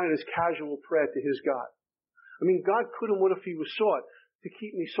just kind of this casual prayer to his God. I mean, God could and would if he was sought to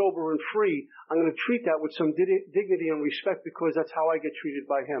keep me sober and free. I'm going to treat that with some dignity and respect because that's how I get treated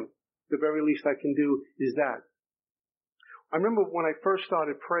by him. The very least I can do is that. I remember when I first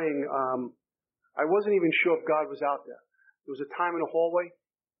started praying, I wasn't even sure if God was out there. There was a time in the hallway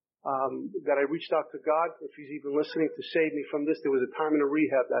that I reached out to God, if He's even listening, to save me from this. There was a time in a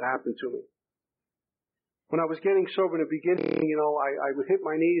rehab that happened to me. When I was getting sober in the beginning, I would hit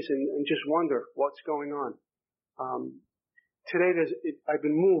my knees and just wonder what's going on. Today, I've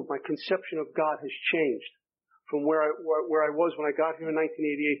been moved. My conception of God has changed from where I was when I got here in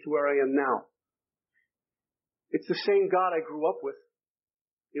 1988 to where I am now. It's the same God I grew up with.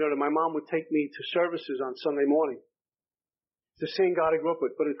 That my mom would take me to services on Sunday morning. It's the same God I grew up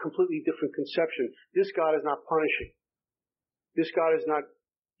with, but a completely different conception. This God is not punishing. This God is not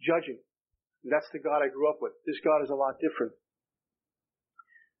judging. That's the God I grew up with. This God is a lot different.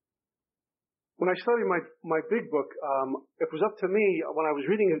 When I studied my big book, it was up to me, when I was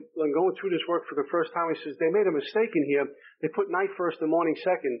reading it and going through this work for the first time, he says, they made a mistake in here. They put night first and morning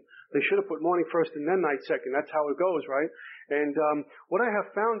second. They should have put morning first and then night second. That's how it goes, right? And what I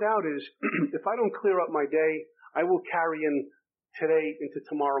have found out is, if I don't clear up my day, I will carry in today into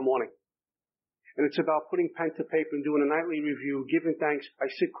tomorrow morning. And it's about putting pen to paper and doing a nightly review, giving thanks. I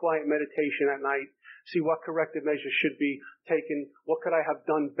sit quiet meditation at night, see what corrective measures should be taken, what could I have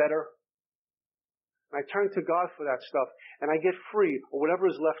done better. And I turn to God for that stuff, and I get free, or whatever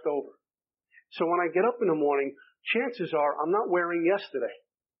is left over. So when I get up in the morning, chances are I'm not wearing yesterday.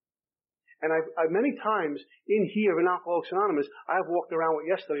 And I've many times in here in Alcoholics Anonymous, I've walked around with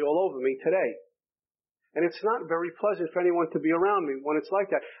yesterday all over me today. And it's not very pleasant for anyone to be around me when it's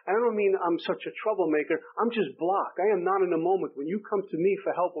like that. I don't mean I'm such a troublemaker. I'm just blocked. I am not in the moment. When you come to me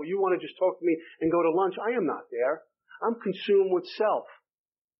for help or you want to just talk to me and go to lunch, I am not there. I'm consumed with self.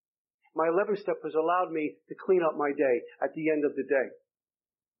 My 11th step has allowed me to clean up my day at the end of the day.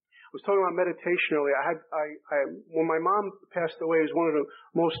 I was talking about meditation earlier. When my mom passed away, it was one of the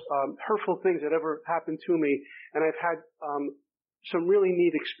most hurtful things that ever happened to me. And I've had some really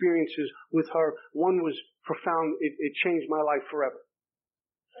neat experiences with her. One was profound. It changed my life forever.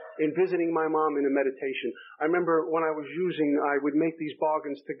 In visiting my mom in a meditation. I remember when I was I would make these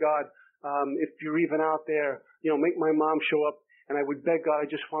bargains to God. If you're even out there, make my mom show up. And I would beg God,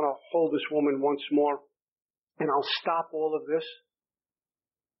 I just want to hold this woman once more. And I'll stop all of this.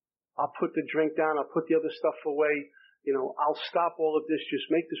 I'll put the drink down. I'll put the other stuff away. I'll stop all of this.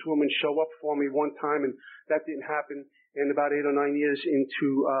 Just make this woman show up for me one time. And that didn't happen. And about 8 or 9 years into,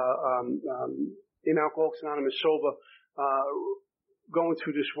 in Alcoholics Anonymous sober, going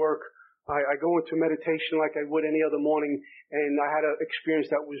through this work, I go into meditation like I would any other morning. And I had an experience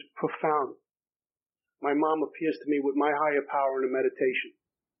that was profound. My mom appears to me with my higher power in a meditation.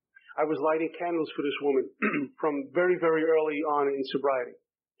 I was lighting candles for this woman from very, very early on in sobriety,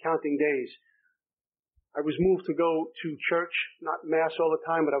 counting days. I was moved to go to church, not mass all the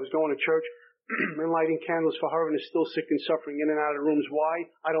time, but I was going to church and lighting candles for her and is still sick and suffering in and out of rooms. Why?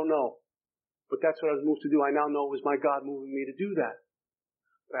 I don't know. But that's what I was moved to do. I now know it was my God moving me to do that.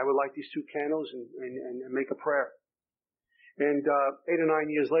 I would light these 2 candles and make a prayer. And 8 or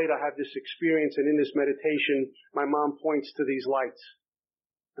 9 years later, I had this experience, and in this meditation, my mom points to these lights.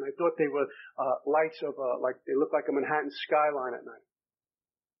 And I thought they were lights of, they looked like a Manhattan skyline at night.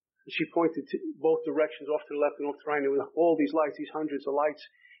 And she pointed to both directions, off to the left and off to the right, and there were all these lights, these hundreds of lights.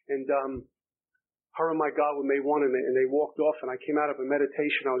 And her and my God were made one, and they walked off, and I came out of a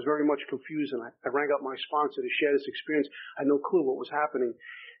meditation. I was very much confused, and I rang up my sponsor to share this experience. I had no clue what was happening.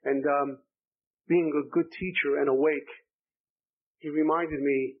 And being a good teacher and awake, he reminded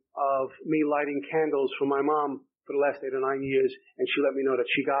me of me lighting candles for my mom for the last 8 or 9 years, and she let me know that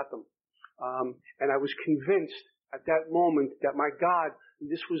she got them. And I was convinced at that moment that my God,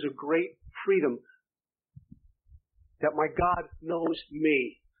 this was a great freedom, that my God knows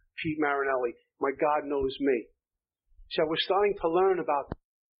me, Pete Marinelli. My God knows me. So I was starting to learn about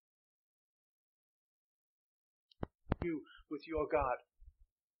you with your God.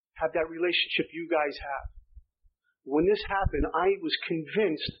 Have that relationship you guys have. When this happened, I was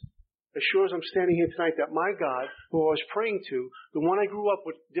convinced, as sure as I'm standing here tonight, that my God, who I was praying to, the one I grew up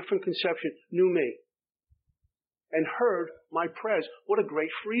with, different conception, knew me and heard my prayers. What a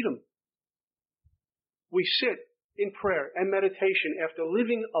great freedom. We sit in prayer and meditation after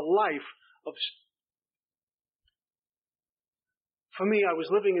living a life of... For me, I was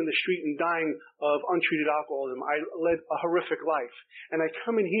living in the street and dying of untreated alcoholism. I led a horrific life. And I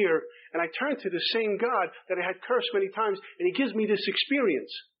come in here and I turn to the same God that I had cursed many times, and He gives me this experience.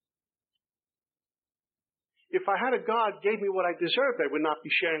 If I had a God gave me what I deserved, I would not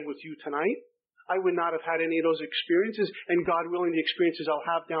be sharing with you tonight. I would not have had any of those experiences, and God willing, the experiences I'll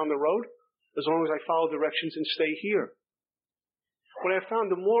have down the road, as long as I follow directions and stay here. What I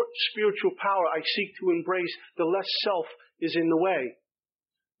found, the more spiritual power I seek to embrace, the less self is in the way.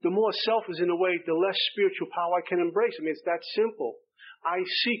 the more self is in the way, the less spiritual power I can embrace. I mean, it's that simple. I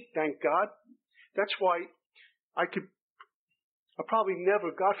seek, thank God. That's why I probably never,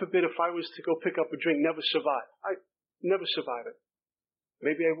 God forbid, if I was to go pick up a drink, never survive. I never survive it.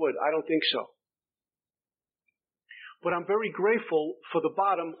 Maybe I would. I don't think so. But I'm very grateful for the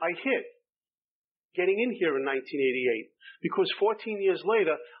bottom I hit getting in here in 1988, because 14 years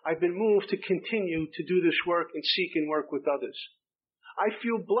later, I've been moved to continue to do this work and seek and work with others. I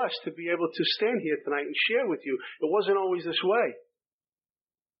feel blessed to be able to stand here tonight and share with you. It wasn't always this way.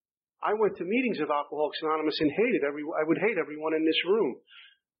 I went to meetings of Alcoholics Anonymous and I would hate everyone in this room.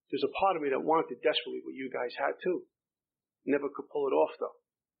 There's a part of me that wanted desperately what you guys had too. Never could pull it off though.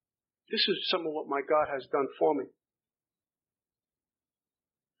 This is some of what my God has done for me.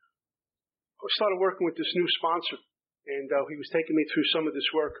 I started working with this new sponsor, and he was taking me through some of this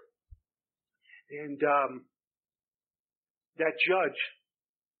work. And that judge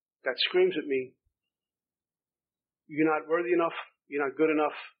that screams at me, you're not worthy enough, you're not good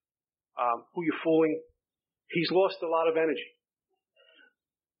enough, who you're fooling, he's lost a lot of energy.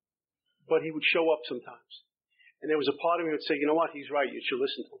 But he would show up sometimes. And there was a part of me that would say, you know what, he's right, you should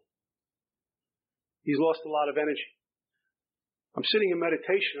listen to him. He's lost a lot of energy. I'm sitting in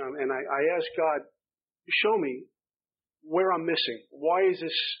meditation and I ask God, show me where I'm missing. Why is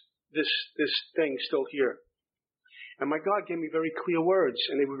this thing still here? And my God gave me very clear words,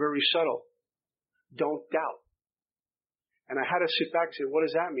 and they were very subtle. Don't doubt. And I had to sit back and say, what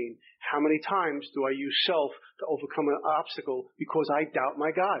does that mean? How many times do I use self to overcome an obstacle because I doubt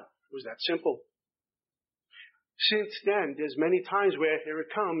my God? It was that simple. Since then, there's many times where here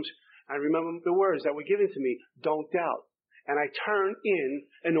it comes, I remember the words that were given to me, don't doubt. And I turn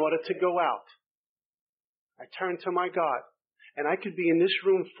in order to go out. I turn to my God. And I could be in this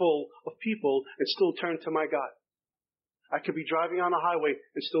room full of people and still turn to my God. I could be driving on a highway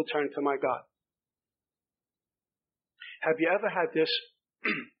and still turn to my God. Have you ever had this?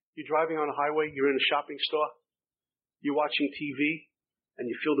 You're driving on a highway, you're in a shopping store, you're watching TV, and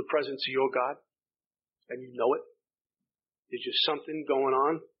you feel the presence of your God, and you know it. There's just something going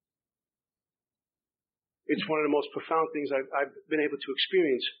on. It's one of the most profound things I've been able to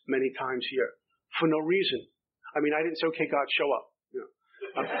experience many times here, for no reason. I mean, I didn't say, okay, God, show up. You know.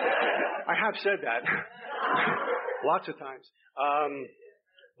 I have said that lots of times.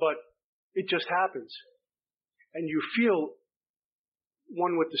 But it just happens. And you feel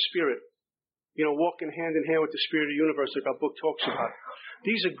one with the Spirit. You know, walking hand in hand with the Spirit of the universe, like our book talks about.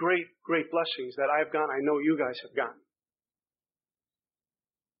 These are great, great blessings that I've gotten. I know you guys have gotten.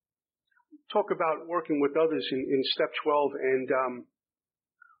 Talk about working with others in step 12, and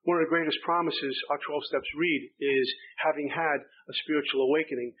one of the greatest promises our 12 steps read is having had a spiritual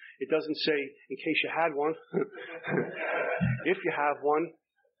awakening. It doesn't say in case you had one. If you have one,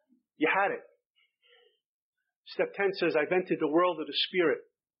 you had it. Step 10 says, I've entered the world of the Spirit.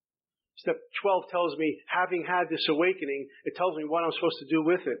 Step 12 tells me, having had this awakening, it tells me what I'm supposed to do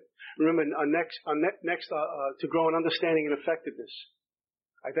with it. Remember, next to grow in understanding and effectiveness.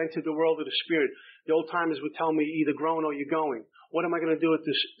 I've entered the world of the Spirit. The old timers would tell me, either growing or you're going. What am I going to do with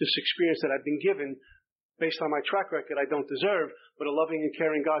this experience that I've been given based on my track record I don't deserve, but a loving and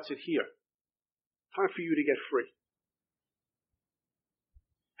caring God said, here. Time for you to get free.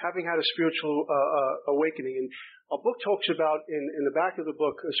 Having had a spiritual awakening, and our book talks about, in the back of the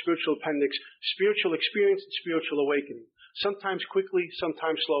book, a spiritual appendix, spiritual experience and spiritual awakening. Sometimes quickly,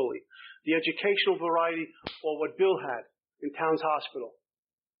 sometimes slowly. The educational variety, or what Bill had in Towns Hospital.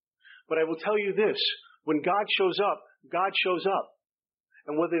 But I will tell you this, when God shows up, God shows up.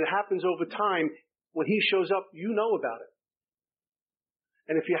 And whether it happens over time, when He shows up, you know about it.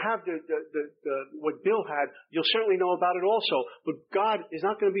 And if you have what Bill had, you'll certainly know about it also. But God is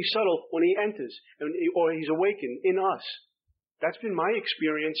not going to be subtle when He enters, or He's awakened in us. That's been my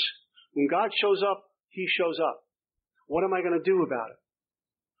experience. When God shows up, He shows up. What am I going to do about it?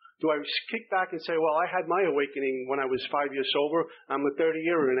 Do I kick back and say, well, I had my awakening when I was 5 years sober. I'm a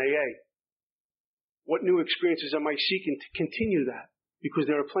 30-year in AA. What new experiences am I seeking to continue that? Because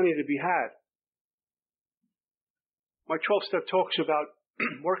there are plenty to be had. My 12-step talks about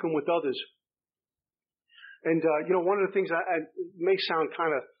working with others. And, one of the things, it may sound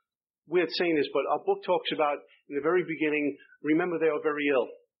kind of weird saying this, but our book talks about, in the very beginning, remember they are very ill.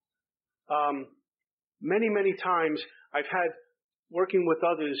 Many, many times I've had working with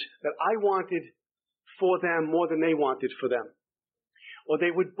others that I wanted for them more than they wanted for them. Or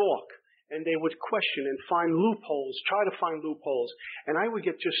they would balk, and they would question and find loopholes, try to find loopholes. And I would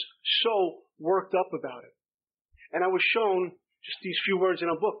get just so worked up about it. And I was shown just these few words in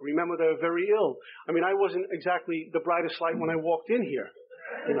a book. Remember, they were very ill. I mean, I wasn't exactly the brightest light when I walked in here.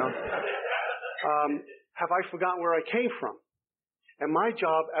 You know, have I forgotten where I came from? And my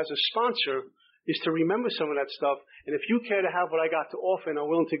job as a sponsor is to remember some of that stuff. And if you care to have what I got to offer and are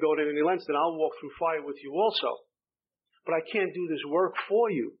willing to go to any lengths, then I'll walk through fire with you also. But I can't do this work for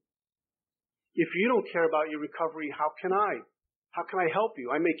you. If you don't care about your recovery, how can I? How can I help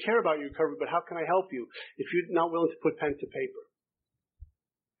you? I may care about your recovery, but how can I help you if you're not willing to put pen to paper?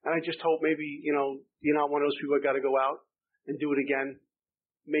 And I just hope maybe, you know, you're not one of those people that got to go out and do it again,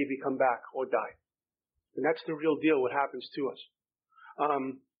 maybe come back or die. And that's the real deal, what happens to us.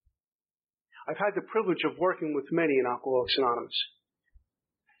 I've had the privilege of working with many in Alcoholics Anonymous.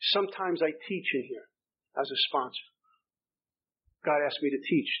 Sometimes I teach in here as a sponsor. God asked me to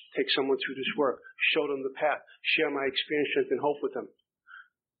teach, take someone through this work, show them the path, share my experience, strength, and hope with them.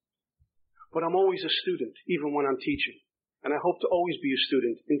 But I'm always a student, even when I'm teaching. And I hope to always be a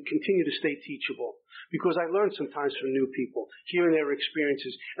student and continue to stay teachable. Because I learn sometimes from new people, hearing their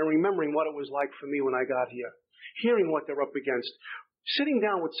experiences and remembering what it was like for me when I got here. Hearing what they're up against. Sitting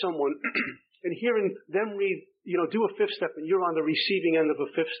down with someone and hearing them read, you know, do a fifth step and you're on the receiving end of a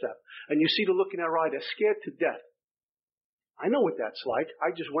fifth step. And you see the look in their eye, they're scared to death. I know what that's like.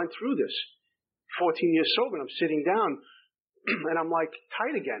 I just went through this. 14 years sober, and I'm sitting down, and I'm like,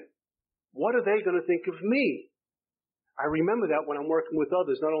 tight again. What are they going to think of me? I remember that when I'm working with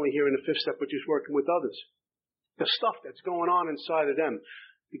others, not only here in the fifth step, but just working with others. The stuff that's going on inside of them.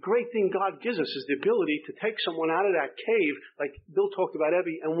 The great thing God gives us is the ability to take someone out of that cave, like Bill talked about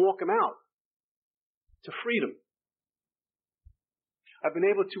Evie, and walk them out to freedom. I've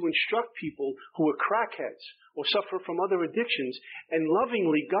been able to instruct people who are crackheads or suffer from other addictions and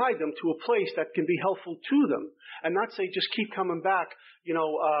lovingly guide them to a place that can be helpful to them and not say just keep coming back, you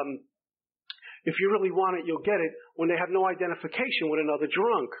know, if you really want it, you'll get it when they have no identification with another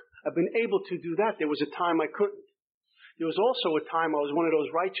drunk. I've been able to do that. There was a time I couldn't. There was also a time I was one of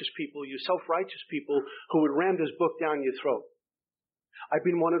those righteous people, you self-righteous people who would ram this book down your throat. I've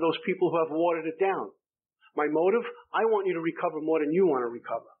been one of those people who have watered it down. My motive, I want you to recover more than you want to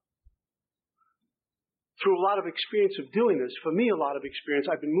recover. Through a lot of experience of doing this, for me a lot of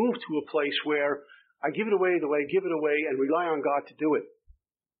experience, I've been moved to a place where I give it away give it away, and rely on God to do it.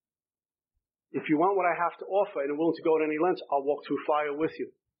 If you want what I have to offer and are willing to go to any lengths, I'll walk through fire with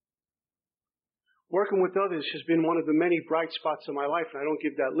you. Working with others has been one of the many bright spots in my life, and I don't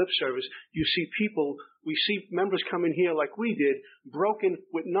give that lip service. You see people, we see members come in here like we did, broken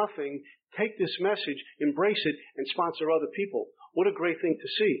with nothing, take this message, embrace it, and sponsor other people. What a great thing to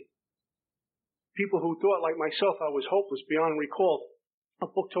see. People who thought, like myself, I was hopeless beyond recall. A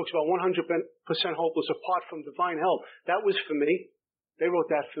book talks about 100% hopeless apart from divine help. That was for me. They wrote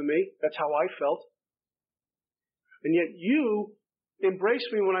that for me. That's how I felt. And yet you embraced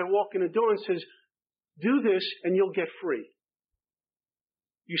me when I walk in the door and says, do this and you'll get free.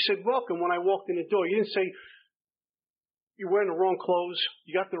 You said welcome when I walked in the door. You didn't say, you're wearing the wrong clothes,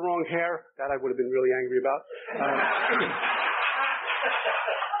 you got the wrong hair. That I would have been really angry about.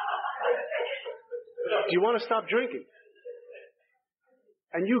 Do you want to stop drinking?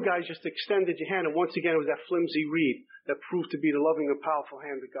 And you guys just extended your hand, and once again it was that flimsy reed that proved to be the loving and powerful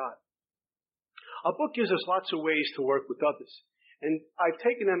hand of God. Our book gives us lots of ways to work with others, and I've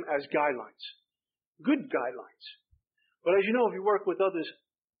taken them as guidelines. Good guidelines. But as you know, if you work with others,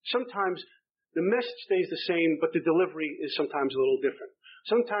 sometimes the message stays the same, but the delivery is sometimes a little different.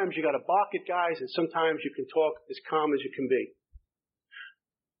 Sometimes you got to bark at guys, and sometimes you can talk as calm as you can be.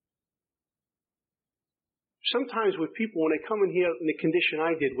 Sometimes with people, when they come in here in the condition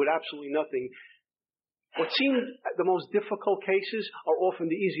I did with absolutely nothing, what seem the most difficult cases are often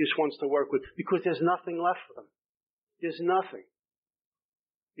the easiest ones to work with because there's nothing left for them. There's nothing.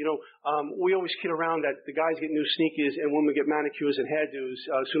 You know, we always kid around that the guys get new sneakers and women get manicures and hairdos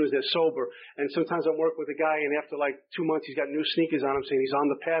as soon as they're sober. And sometimes I work with a guy and after like 2 months he's got new sneakers on him saying he's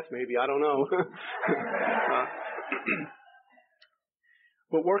on the path maybe. I don't know.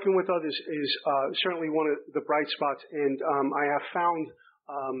 But working with others is certainly one of the bright spots. And I have found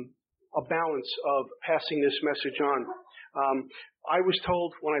a balance of passing this message on. I was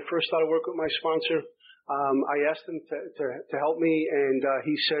told when I first started working with my sponsor, I asked him to help me, and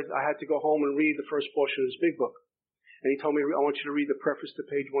he said I had to go home and read the first portion of his big book. And he told me, I want you to read the preface to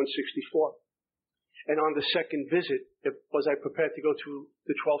page 164. And on the second visit, was I prepared to go through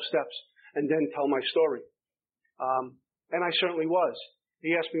the 12 steps and then tell my story? And I certainly was.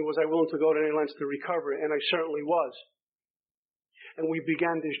 He asked me, was I willing to go to any lengths to recover? And I certainly was. And we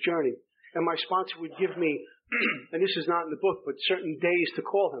began this journey. And my sponsor would give me, and this is not in the book, but certain days to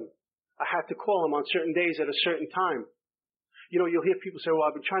call him. I had to call him on certain days at a certain time. You'll hear people say, well,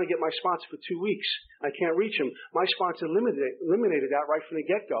 I've been trying to get my sponsor for 2 weeks. I can't reach him. My sponsor eliminated that right from the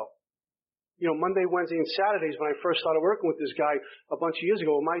get-go. Monday, Wednesday, and Saturdays when I first started working with this guy a bunch of years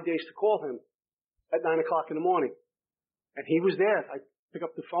ago were my days to call him at 9 o'clock in the morning. And he was there. I pick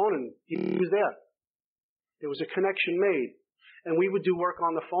up the phone and he was there. There was a connection made. And we would do work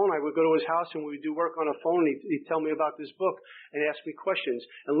on the phone. I would go to his house and we would do work on the phone. He'd tell me about this book and ask me questions.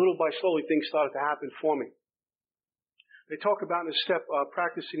 And little by slowly things started to happen for me. They talk about in this step,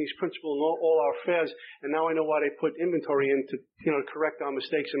 practicing these principles in all our affairs. And now I know why they put inventory in to, correct our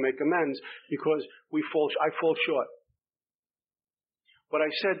mistakes and make amends, because I fall short. But I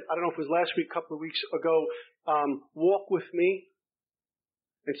said, I don't know if it was last week, a couple of weeks ago, walk with me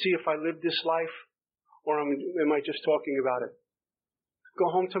and see if I live this life or am I just talking about it? Go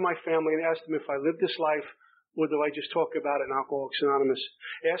home to my family and ask them if I live this life, or do I just talk about it in Alcoholics Anonymous?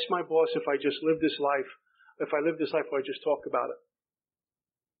 Ask my boss if I just live this life, or I just talk about it.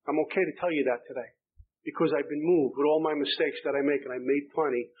 I'm okay to tell you that today, because I've been moved with all my mistakes that I make, and I made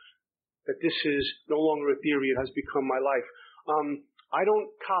plenty, that this is no longer a theory, it has become my life. I don't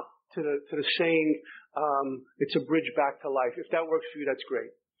cop to the saying, it's a bridge back to life. If that works for you, that's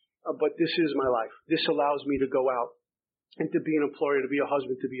great. But this is my life. This allows me to go out and to be an employer, to be a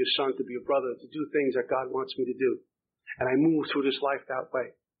husband, to be a son, to be a brother, to do things that God wants me to do. And I move through this life that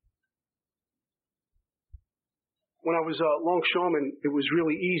way. When I was a longshoreman, it was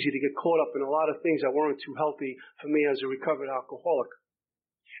really easy to get caught up in a lot of things that weren't too healthy for me as a recovered alcoholic.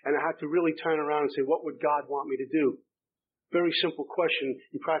 And I had to really turn around and say, what would God want me to do? Very simple question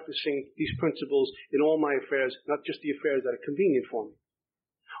in practicing these principles in all my affairs, not just the affairs that are convenient for me.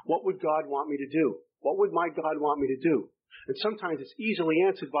 What would God want me to do? What would my God want me to do? And sometimes it's easily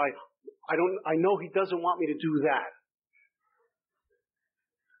answered by, I know He doesn't want me to do that.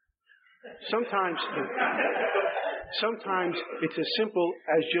 Sometimes it's as simple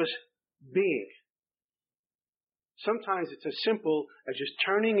as just being. Sometimes it's as simple as just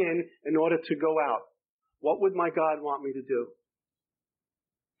turning in order to go out. What would my God want me to do?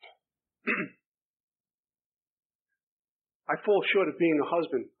 I fall short of being a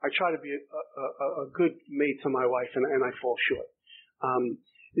husband. I try to be a good mate to my wife, and I fall short.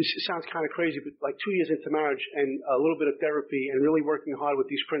 This sounds kind of crazy, but like 2 years into marriage and a little bit of therapy and really working hard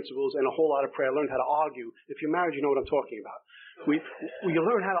with these principles and a whole lot of prayer, I learned how to argue. If you're married, you know what I'm talking about. We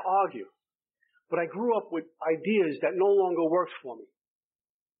learn how to argue. But I grew up with ideas that no longer worked for me.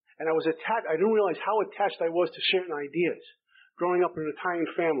 And I was attached. I didn't realize how attached I was to certain ideas. Growing up in an Italian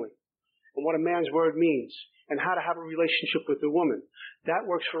family, and what a man's word means, and how to have a relationship with a woman. That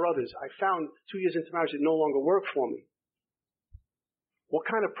works for others. I found 2 years into marriage it no longer worked for me. What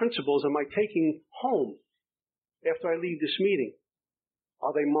kind of principles am I taking home after I leave this meeting?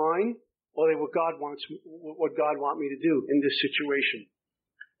 Are they mine, or are they what God wants me to do in this situation?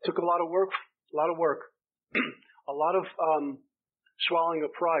 It took a lot of work, a lot of swallowing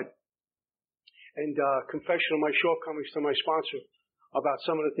of pride, and confession of my shortcomings to my sponsor about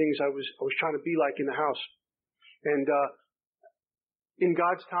some of the things I was trying to be like in the house. And in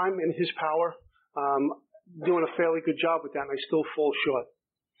God's time, in His power, doing a fairly good job with that, and I still fall short.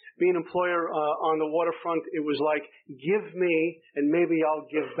 Being an employer on the waterfront, it was like, give me, and maybe I'll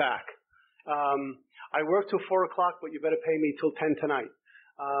give back. I work till 4 o'clock, but you better pay me till 10 tonight.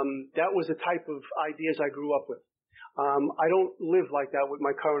 That was the type of ideas I grew up with. I don't live like that with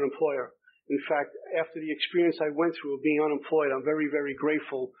my current employer. In fact, after the experience I went through of being unemployed, I'm very, very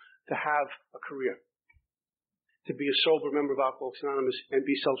grateful to have a career, to be a sober member of Alcoholics Anonymous, and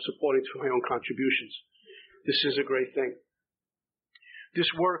be self-supporting through my own contributions. This is a great thing. This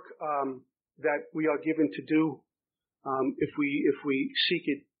work that we are given to do, if we seek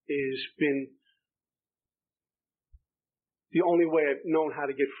it, has been the only way I've known how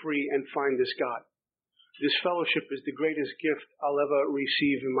to get free and find this God. This fellowship is the greatest gift I'll ever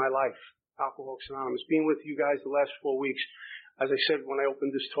receive in my life. Alcoholics Anonymous. Being with you guys the last 4 weeks, as I said when I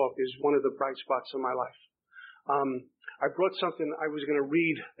opened this talk, is one of the bright spots of my life. I brought something I was going to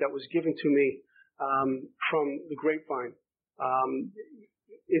read that was given to me from the grapevine.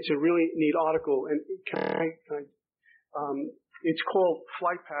 It's a really neat article, and it's called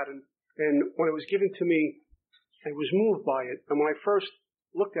Flight Pattern. And when it was given to me, I was moved by it. And when I first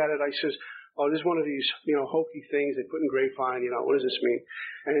looked at it, I says, "Oh, this is one of these, hokey things they put in grapevine. What does this mean?"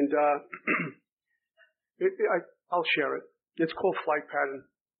 And I'll share it. It's called Flight Pattern.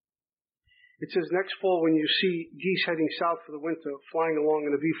 It says, next fall, when you see geese heading south for the winter, flying along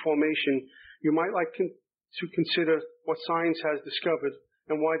in a V formation, you might like to consider what science has discovered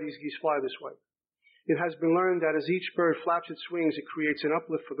and why these geese fly this way. It has been learned that as each bird flaps its wings, it creates an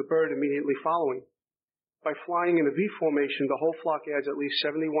uplift for the bird immediately following. By flying in a V formation, the whole flock adds at least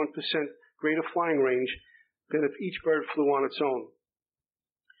 71% greater flying range than if each bird flew on its own.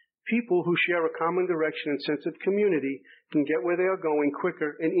 People who share a common direction and sense of community can get where they are going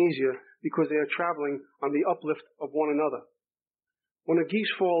quicker and easier because they are traveling on the uplift of one another. When a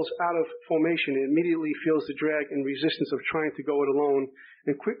geese falls out of formation, it immediately feels the drag and resistance of trying to go it alone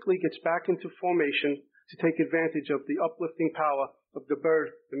and quickly gets back into formation to take advantage of the uplifting power of the bird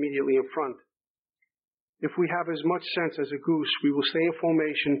immediately in front. If we have as much sense as a goose, we will stay in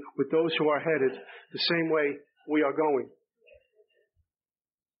formation with those who are headed the same way we are going.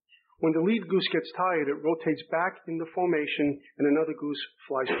 When the lead goose gets tired, it rotates back into formation and another goose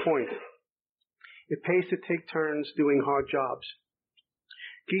flies point. It pays to take turns doing hard jobs.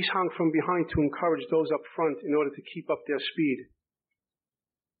 Geese hung from behind to encourage those up front in order to keep up their speed.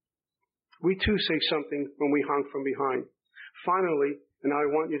 We too say something when we hung from behind. Finally, and I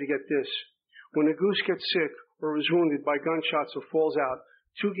want you to get this, when a goose gets sick or is wounded by gunshots or falls out,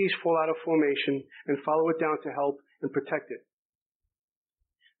 2 geese fall out of formation and follow it down to help and protect it.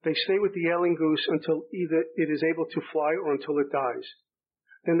 They stay with the ailing goose until either it is able to fly or until it dies.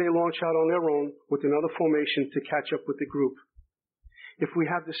 Then they launch out on their own with another formation to catch up with the group. If we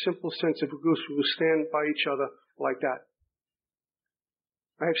have the simple sense of a goose, we will stand by each other like that.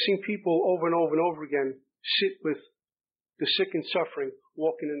 I have seen people over and over and over again sit with the sick and suffering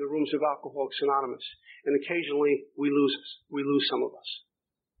walking in the rooms of Alcoholics Anonymous, and occasionally we lose some of us.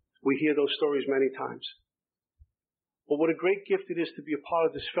 We hear those stories many times. But what a great gift it is to be a part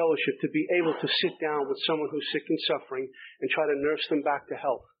of this fellowship, to be able to sit down with someone who's sick and suffering and try to nurse them back to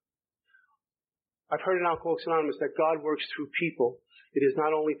health. I've heard in Alcoholics Anonymous that God works through people. It is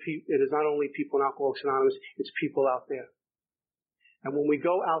not only people in Alcoholics Anonymous, it's people out there. And when we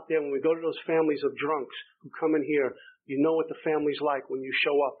go out there, when we go to those families of drunks who come in here, you know what the family's like when you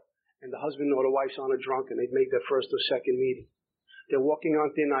show up and the husband or the wife's on a drunk and they've made their first or second meeting. They're walking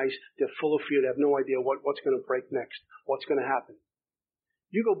on thin ice. They're full of fear. They have no idea what's going to break next, what's going to happen.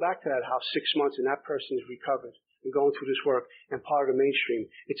 You go back to that house 6 months and that person is recovered and going through this work and part of the mainstream.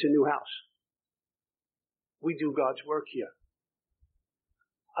 It's a new house. We do God's work here.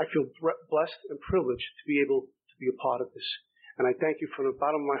 I feel blessed and privileged to be able to be a part of this. And I thank you from the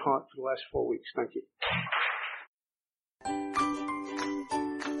bottom of my heart for the last 4 weeks. Thank you.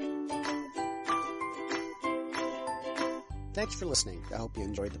 Thanks for listening. I hope you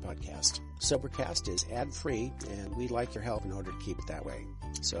enjoyed the podcast. Sobercast is ad-free, and we'd like your help in order to keep it that way.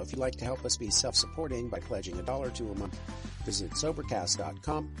 So if you'd like to help us be self-supporting by pledging $1 or $2 a month, visit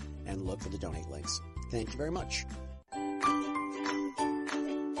Sobercast.com and look for the donate links. Thank you very much.